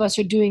most of us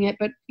are doing it,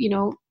 but,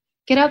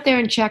 get out there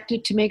and check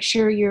it to make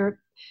sure your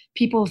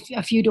people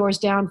a few doors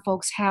down,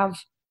 folks, have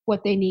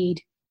what they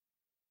need.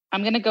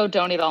 I'm going to go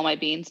donate all my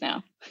beans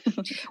now.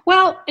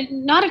 Well,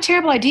 not a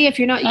terrible idea if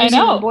you're not using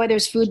them. Boy,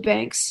 there's food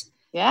banks.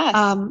 Yes.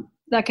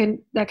 That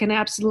can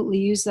absolutely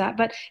use that.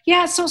 But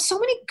yeah, so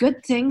many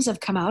good things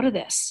have come out of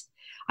this.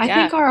 I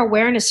think our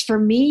awareness, for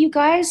me, you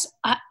guys,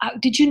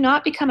 did you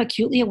not become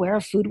acutely aware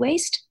of food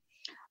waste?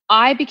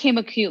 I became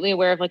acutely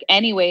aware of like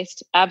any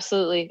waste.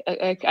 Absolutely.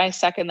 I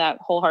second that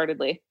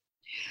wholeheartely.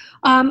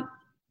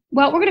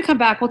 Well, we're going to come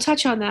back. We'll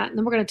touch on that. And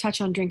then we're going to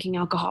touch on drinking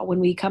alcohol when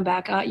we come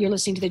back. You're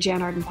listening to the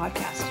Jan Arden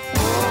Podcast.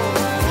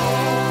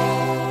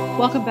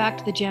 Welcome back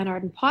to the Jan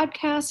Arden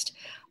Podcast.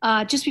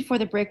 Just before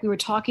the break, we were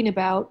talking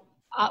about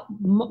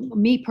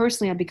me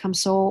personally, I've become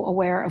so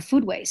aware of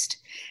food waste.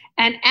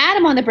 And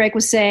Adam on the break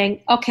was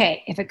saying,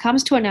 okay, if it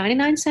comes to a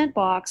 99-cent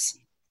box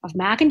of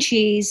mac and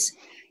cheese,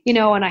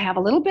 and I have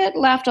a little bit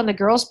left on the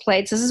girls'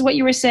 plates. This is what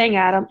you were saying,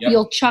 Adam. Yep.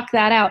 You'll chuck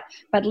that out.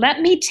 But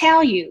let me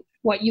tell you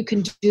what you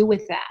can do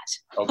with that.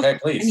 Okay,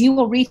 please. And you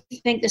will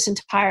rethink this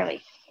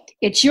entirely.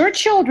 It's your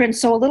children,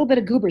 so a little bit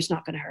of goober's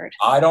not going to hurt.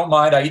 I don't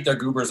mind. I eat their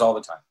goobers all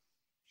the time.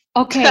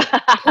 Okay,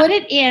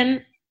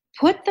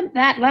 put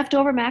that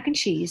leftover mac and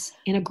cheese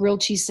in a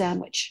grilled cheese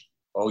sandwich.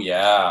 Oh,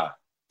 yeah.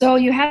 So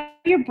you have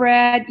your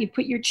bread, you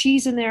put your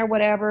cheese in there,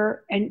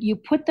 whatever, and you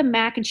put the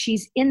mac and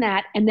cheese in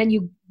that, and then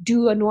you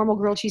do a normal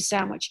grilled cheese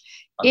sandwich.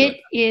 It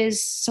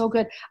is so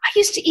good. I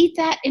used to eat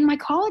that in my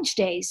college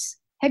days.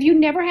 Have you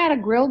never had a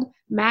grilled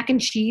mac and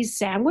cheese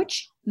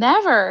sandwich?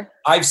 Never.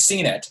 I've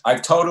seen it.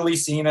 I've totally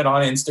seen it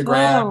on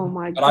Instagram. Oh,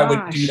 my but gosh. I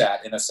would do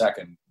that in a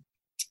second.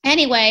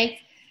 Anyway,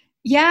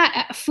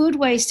 yeah, food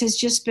waste has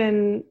just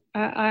been,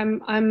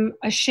 I'm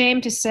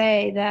ashamed to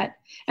say that,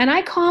 and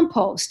I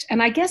compost,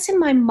 and I guess in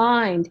my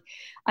mind,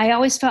 I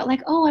always felt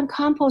like, oh, I'm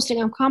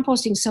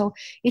composting, so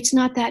it's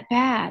not that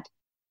bad.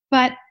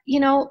 But,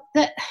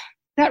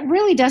 that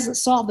really doesn't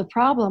solve the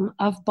problem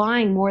of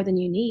buying more than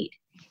you need.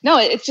 No,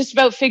 it's just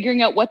about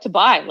figuring out what to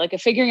buy, like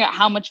figuring out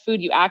how much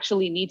food you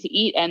actually need to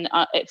eat. And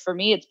for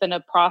me, it's been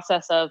a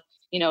process of,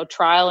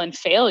 trial and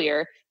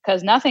failure,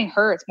 because nothing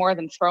hurts more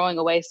than throwing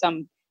away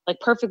some like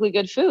perfectly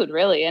good food,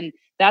 really. And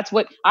that's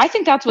what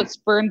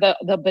spurred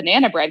the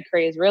banana bread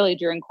craze really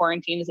during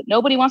quarantine, is that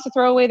nobody wants to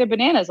throw away their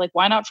bananas. Like,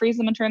 why not freeze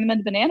them and turn them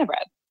into banana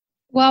bread?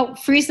 Well,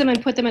 freeze them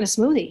and put them in a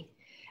smoothie.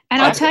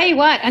 And I'll tell you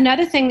what,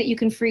 another thing that you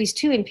can freeze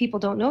too, and people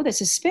don't know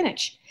this, is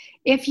spinach.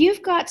 If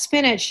you've got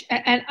spinach,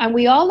 and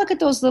we all look at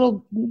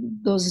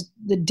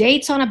the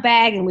dates on a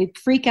bag and we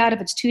freak out if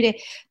it's 2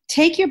 days,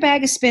 take your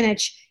bag of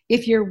spinach.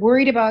 If you're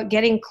worried about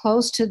getting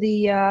close to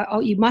the,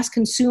 you must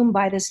consume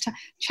by this time,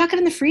 chuck it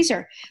in the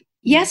freezer.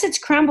 Yes, it's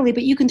crumbly,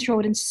 but you can throw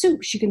it in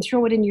soups. You can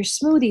throw it in your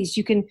smoothies.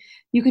 You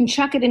can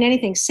chuck it in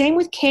anything. Same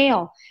with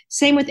kale.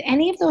 Same with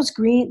any of those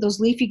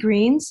leafy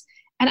greens.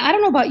 And I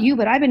don't know about you,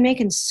 but I've been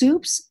making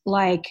soups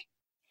like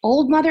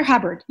old Mother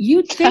Hubbard.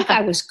 You'd think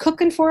I was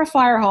cooking for a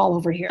fire hall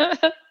over here.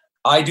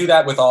 I do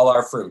that with all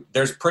our fruit.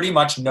 There's pretty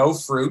much no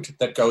fruit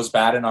that goes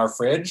bad in our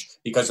fridge,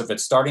 because if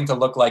it's starting to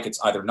look like it's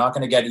either not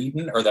going to get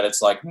eaten or that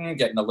it's like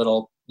getting a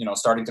little,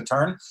 starting to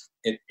turn,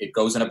 it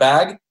goes in a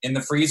bag in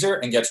the freezer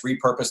and gets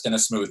repurposed in a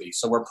smoothie.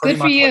 So we're pretty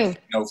much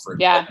like no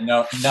fruit. Yeah.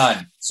 No,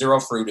 none. Zero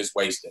fruit is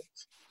wasted.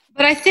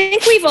 But I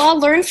think we've all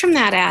learned from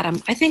that,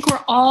 Adam. I think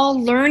we're all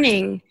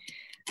learning.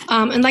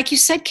 And like you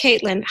said,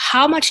 Caitlin,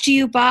 how much do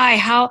you buy?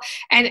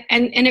 And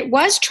it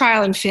was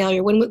trial and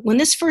failure. When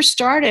this first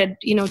started,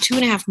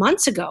 2.5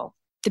 months ago,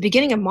 the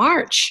beginning of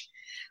March,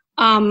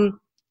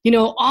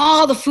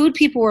 all the food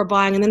people were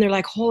buying, and then they're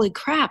like, holy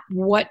crap,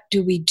 what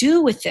do we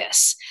do with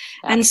this?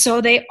 Yeah. And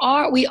so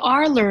we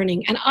are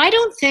learning. And I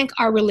don't think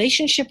our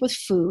relationship with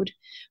food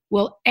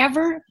will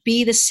ever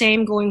be the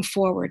same going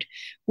forward.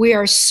 We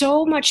are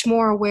so much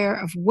more aware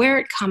of where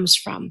it comes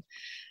from,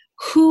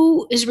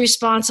 who is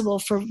responsible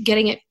for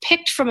getting it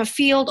picked from a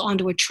field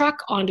onto a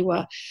truck, onto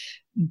a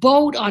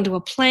boat, onto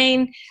a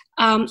plane.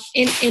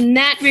 In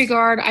that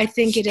regard, I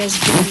think it has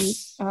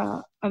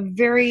been a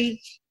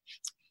very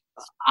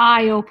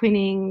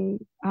eye-opening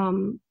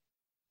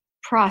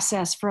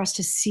process for us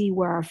to see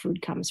where our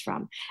food comes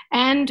from.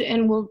 And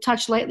we'll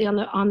touch lightly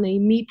on the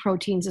meat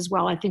proteins as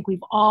well. I think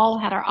we've all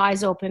had our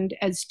eyes opened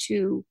as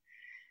to,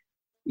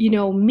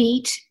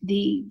 meat,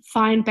 the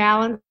fine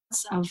balance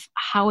of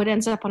how it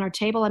ends up on our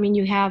table. I mean,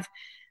 you have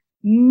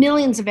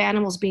millions of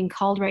animals being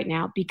culled right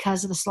now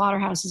because of the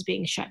slaughterhouses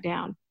being shut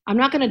down. I'm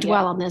not going to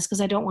dwell on this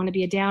because I don't want to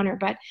be a downer,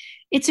 but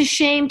it's a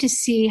shame to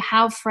see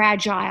how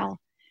fragile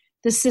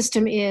the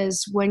system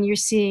is when you're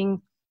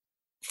seeing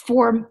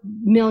 4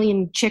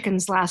 million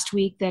chickens last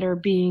week that are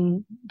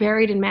being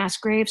buried in mass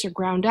graves or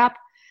ground up,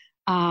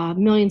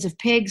 millions of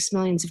pigs,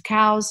 millions of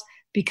cows,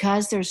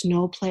 because there's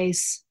no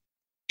place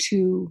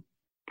to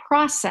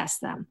process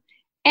them.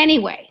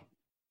 Anyway.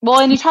 Well,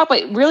 and you talk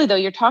about, really though,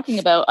 you're talking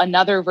about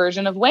another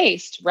version of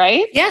waste,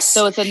 right? Yes.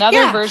 So it's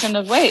another version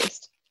of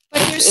waste.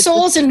 But there's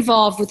souls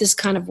involved with this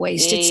kind of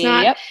waste. It's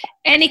not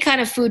any kind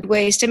of food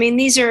waste. I mean,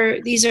 these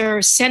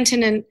are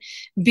sentient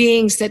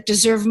beings that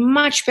deserve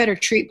much better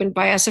treatment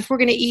by us. If we're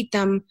going to eat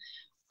them,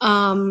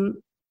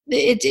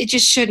 it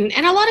just shouldn't.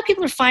 And a lot of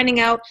people are finding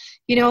out,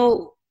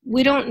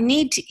 we don't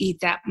need to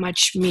eat that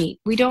much meat.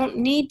 We don't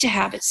need to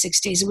have it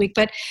 6 days a week.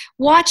 But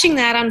watching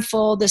that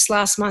unfold this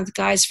last month,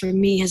 guys, for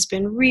me has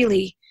been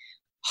really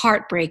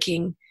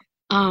heartbreaking.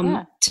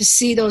 To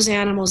see those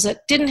animals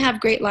that didn't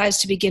have great lives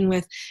to begin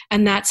with,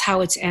 and that's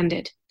how it's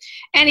ended.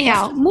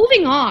 Anyhow,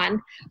 moving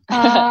on,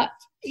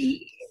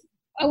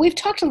 we've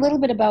talked a little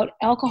bit about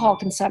alcohol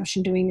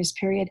consumption during this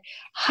period.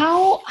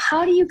 How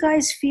do you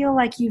guys feel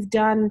like you've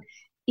done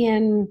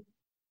in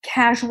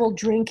casual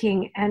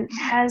drinking, and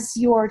has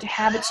your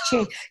habits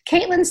changed?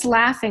 Caitlin's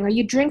laughing. Are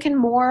you drinking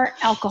more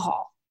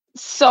alcohol?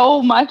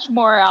 So much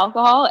more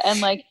alcohol,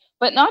 and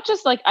but not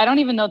just I don't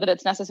even know that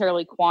it's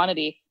necessarily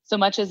quantity so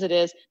much as it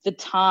is the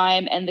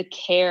time and the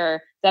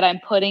care that I'm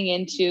putting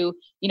into,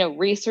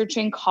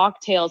 researching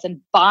cocktails and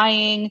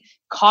buying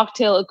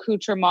cocktail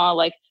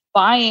accoutrement,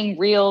 buying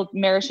real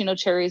maraschino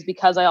cherries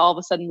because I all of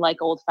a sudden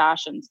like old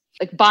fashions,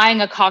 like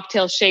buying a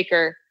cocktail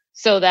shaker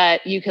so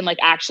that you can like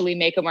actually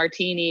make a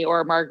martini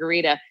or a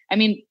margarita. I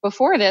mean,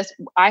 before this,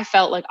 I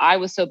felt like I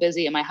was so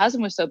busy and my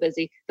husband was so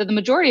busy that the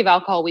majority of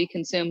alcohol we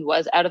consumed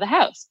was out of the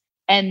house.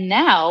 And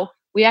now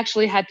we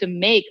actually had to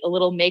make a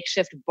little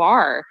makeshift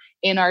bar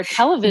in our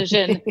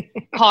television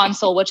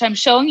console, which I'm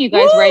showing you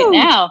guys right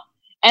now.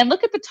 And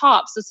look at the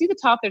top. So see the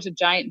top, there's a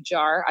giant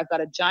jar. I've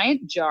got a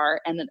giant jar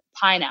and then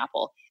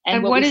pineapple.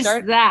 And what is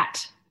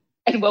that?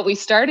 And what we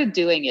started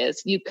doing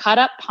is you cut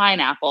up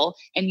pineapple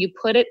and you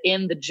put it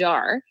in the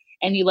jar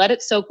and you let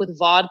it soak with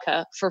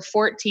vodka for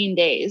 14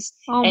 days.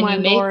 Oh, and my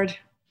Lord.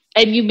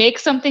 And you make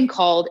something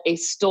called a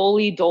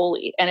Stoli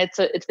Doli. And it's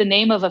the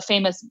name of a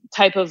famous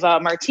type of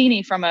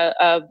martini from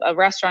a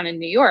restaurant in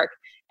New York.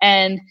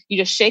 And you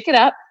just shake it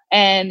up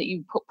and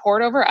you pour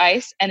it over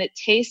ice and it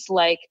tastes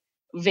like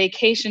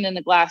vacation in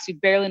the glass. You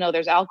barely know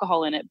there's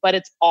alcohol in it, but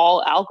it's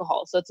all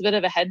alcohol. So it's a bit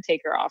of a head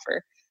taker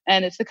offer.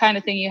 And it's the kind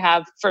of thing you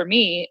have for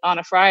me on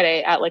a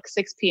Friday at like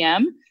 6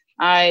 p.m.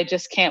 I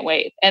just can't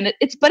wait. And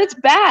it's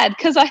bad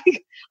because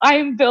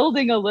I'm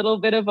building a little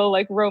bit of a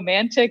like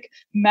romantic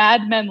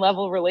Mad Men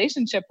level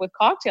relationship with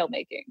cocktail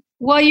making.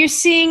 Well, you're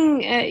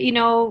seeing,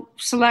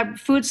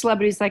 food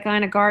celebrities like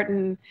Ina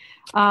Garten,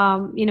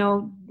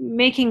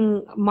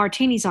 making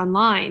martinis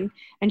online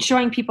and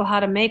showing people how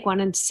to make one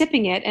and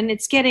sipping it. And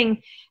it's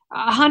getting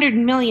 100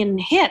 million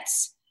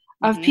hits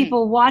of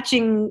people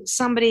watching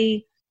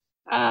somebody.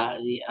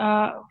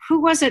 Who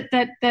was it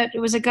that it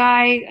was a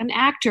guy, an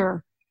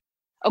actor?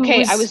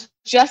 Okay, I was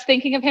just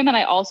thinking of him, and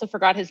I also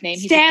forgot his name.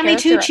 Stanley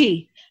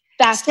Tucci.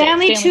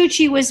 Stanley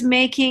Tucci was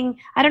making,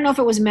 I don't know if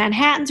it was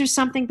Manhattans or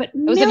something, but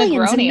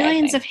millions and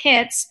millions of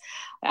hits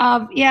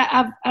of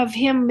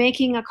him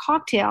making a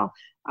cocktail.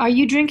 Are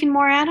you drinking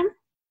more, Adam?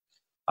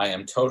 I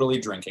am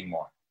totally drinking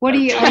more. What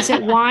is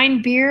it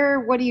wine, beer?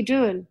 What are you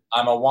doing?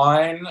 I'm a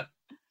wine,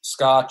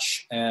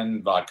 scotch,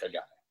 and vodka guy.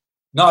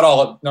 Not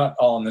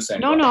all in the same.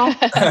 No.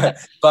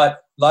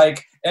 But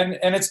like, and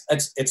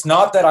it's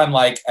not that I'm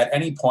like at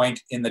any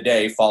point in the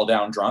day fall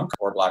down drunk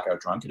or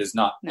blackout drunk. It is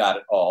not that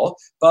at all.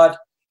 But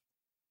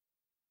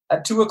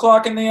at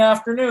 2:00 in the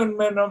afternoon,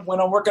 when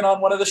I'm working on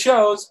one of the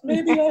shows,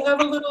 maybe I have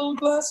a little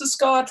glass of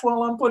scotch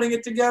while I'm putting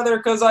it together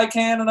because I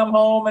can, and I'm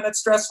home, and it's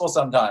stressful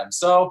sometimes.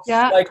 So,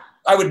 like,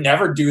 I would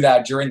never do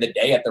that during the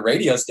day at the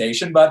radio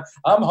station, but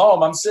I'm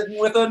home. I'm sitting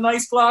with a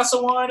nice glass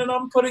of wine, and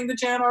I'm putting the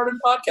Jan Arden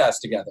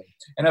podcast together.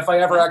 And if I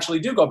ever actually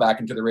do go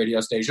back into the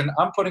radio station,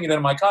 I'm putting it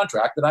in my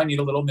contract that I need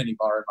a little mini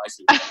bar in my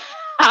suit.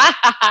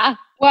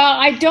 Well,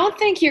 I don't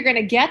think you're going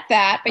to get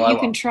that, but you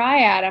can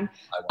try, Adam.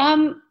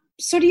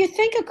 So do you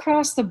think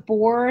across the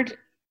board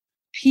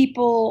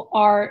people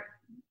are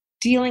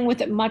dealing with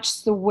it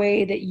much the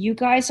way that you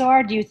guys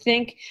are?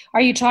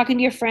 Are you talking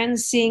to your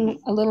friends,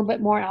 seeing a little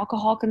bit more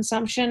alcohol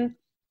consumption?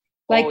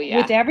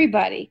 With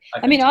everybody.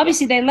 I mean,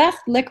 obviously they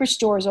left liquor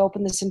stores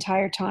open this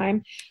entire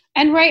time,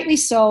 and rightly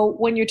so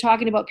when you're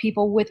talking about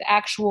people with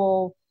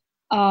actual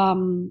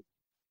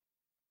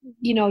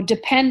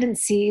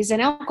dependencies,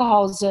 and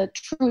alcohol is a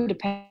true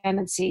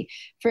dependency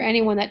for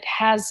anyone that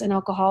has an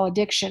alcohol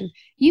addiction.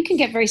 You can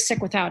get very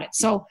sick without it.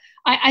 So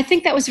I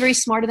think that was very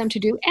smart of them to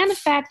do. And the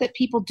fact that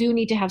people do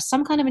need to have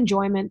some kind of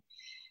enjoyment.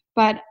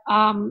 But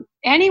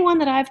anyone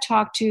that I've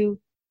talked to,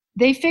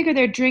 they figure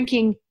they're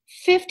drinking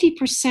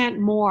 50%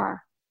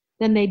 more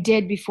than they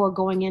did before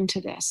going into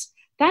this.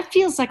 That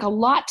feels like a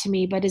lot to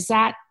me, but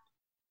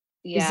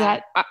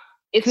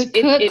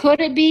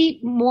could it be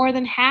more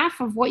than half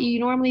of what you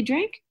normally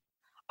drink?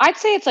 I'd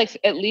say it's like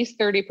at least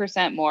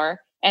 30% more.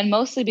 And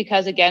mostly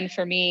because, again,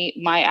 for me,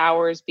 my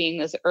hours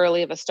being as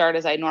early of a start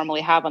as I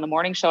normally have on the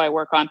morning show I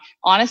work on,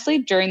 honestly,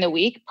 during the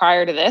week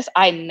prior to this,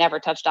 I never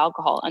touched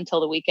alcohol until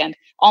the weekend.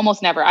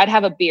 Almost never. I'd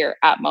have a beer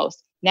at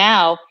most.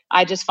 Now,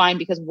 I just find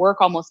because work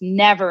almost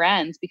never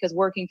ends, because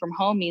working from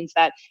home means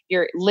that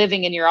you're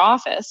living in your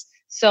office.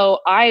 So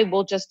I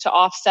will, just to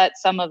offset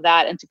some of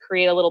that and to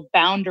create a little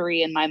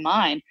boundary in my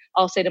mind,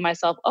 I'll say to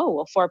myself,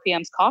 4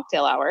 p.m. is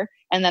cocktail hour.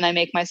 And then I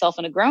make myself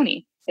a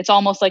Negroni. It's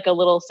almost like a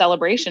little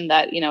celebration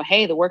that,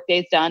 hey, the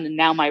workday's done and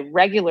now my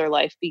regular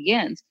life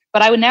begins.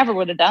 But I would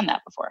have done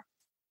that before.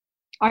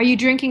 Are you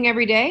drinking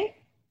every day?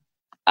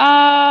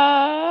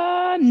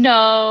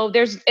 No,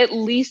 there's at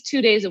least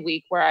 2 days a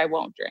week where I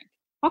won't drink.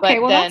 Okay,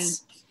 but well,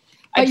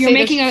 are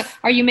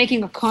you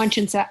making a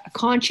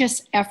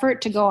conscious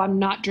effort to go, I'm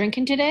not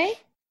drinking today?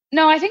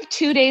 No, I think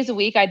 2 days a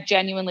week I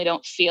genuinely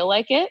don't feel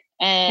like it.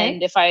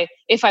 And if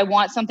I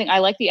want something, I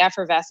like the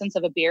effervescence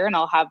of a beer, and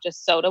I'll have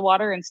just soda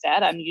water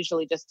instead. I'm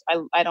usually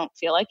I don't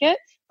feel like it.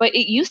 But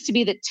it used to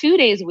be that 2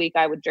 days a week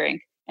I would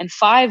drink and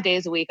 5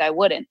 days a week I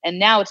wouldn't. And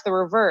now it's the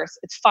reverse.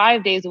 It's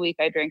 5 days a week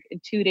I drink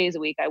and 2 days a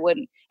week I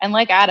wouldn't. And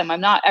like Adam,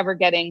 I'm not ever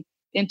getting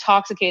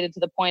intoxicated to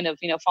the point of,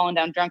 falling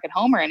down drunk at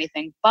home or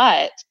anything.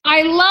 But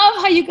I love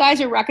how you guys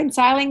are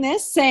reconciling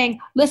this, saying,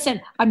 listen,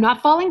 I'm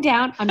not falling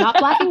down, I'm not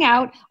blacking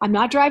out, I'm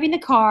not driving the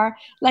car.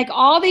 Like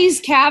all these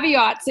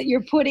caveats that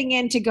you're putting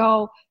in to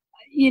go,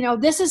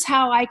 this is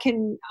how I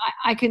can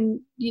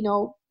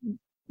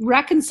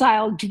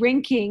reconcile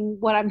drinking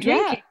what I'm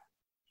drinking. Yeah.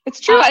 It's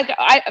true.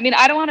 I mean,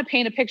 I don't want to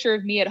paint a picture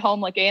of me at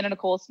home like Anna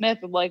Nicole Smith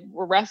with like,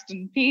 rest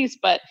in peace,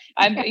 but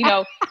I'm,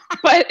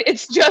 but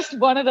it's just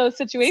one of those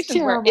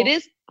situations where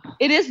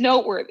it is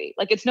noteworthy.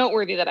 Like, it's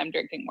noteworthy that I'm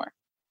drinking more.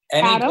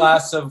 Any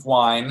glass of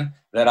wine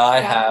that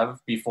I have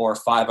before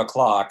 5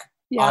 o'clock,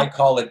 I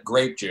call it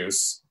grape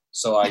juice,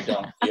 so I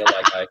don't feel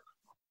like I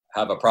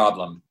have a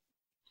problem.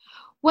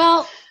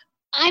 Well,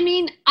 I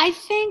mean, I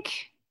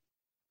think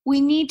we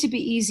need to be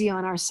easy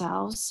on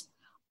ourselves.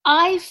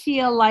 I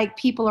feel like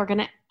people are going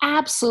to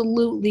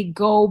absolutely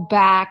go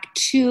back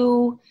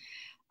to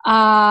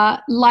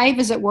life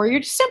as it were.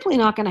 You're simply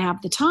not going to have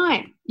the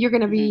time. You're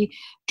going to be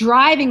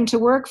driving to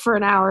work for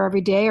an hour every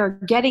day, or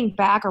getting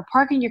back, or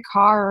parking your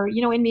car, or,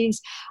 in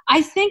meetings.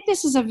 I think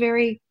this is a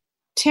very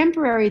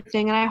temporary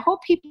thing, and I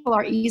hope people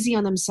are easy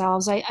on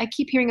themselves. I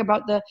keep hearing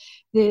about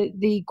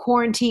the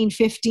quarantine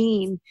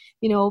 15,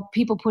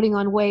 people putting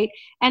on weight.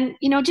 And,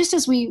 just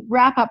as we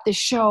wrap up this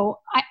show,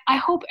 I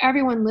hope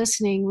everyone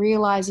listening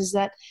realizes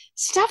that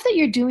stuff that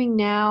you're doing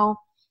now,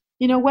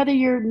 whether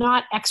you're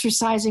not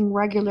exercising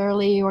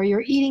regularly, or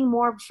you're eating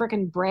more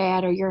frickin'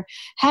 bread, or you're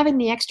having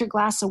the extra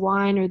glass of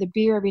wine or the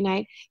beer every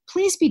night,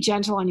 please be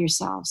gentle on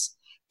yourselves.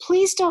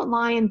 Please don't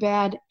lie in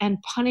bed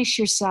and punish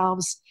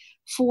yourselves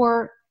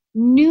for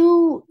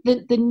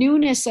the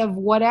newness of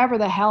whatever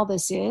the hell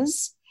this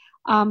is.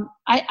 Do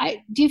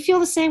you feel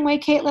the same way,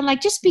 Caitlin?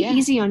 Like, just be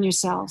easy on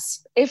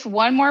yourselves. If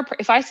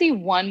I see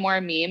one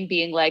more meme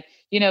being like,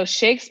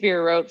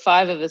 Shakespeare wrote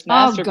 5 of his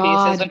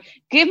masterpieces,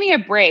 give me a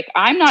break.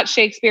 I'm not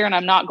Shakespeare, and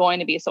I'm not going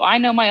to be. So I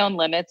know my own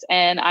limits,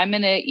 and I'm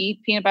going to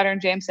eat peanut butter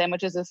and jam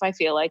sandwiches if I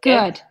feel like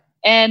it.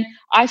 And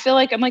I feel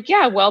like I'm like,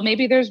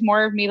 maybe there's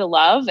more of me to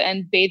love,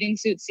 and bathing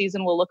suit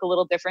season will look a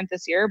little different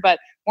this year, but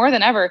more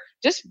than ever,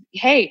 just,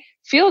 hey,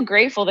 feel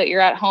grateful that you're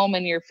at home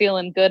and you're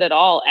feeling good at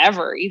all,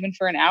 ever, even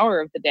for an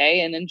hour of the day,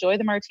 and enjoy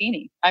the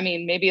martini. I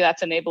mean, maybe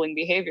that's enabling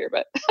behavior,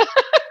 but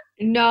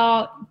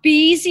no,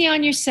 be easy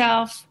on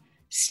yourself.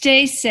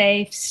 Stay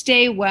safe,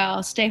 stay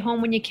well, stay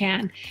home when you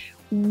can.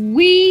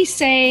 We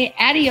say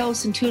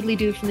adios and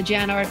toodly-doo from the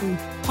Jan Arden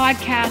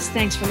podcast.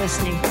 Thanks for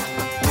listening.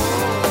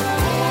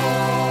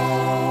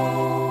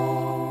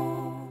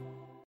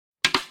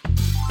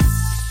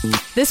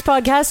 This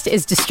podcast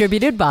is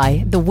distributed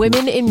by the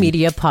Women in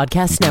Media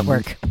Podcast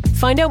Network.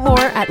 Find out more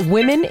at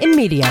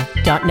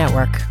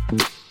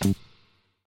womeninmedia.network.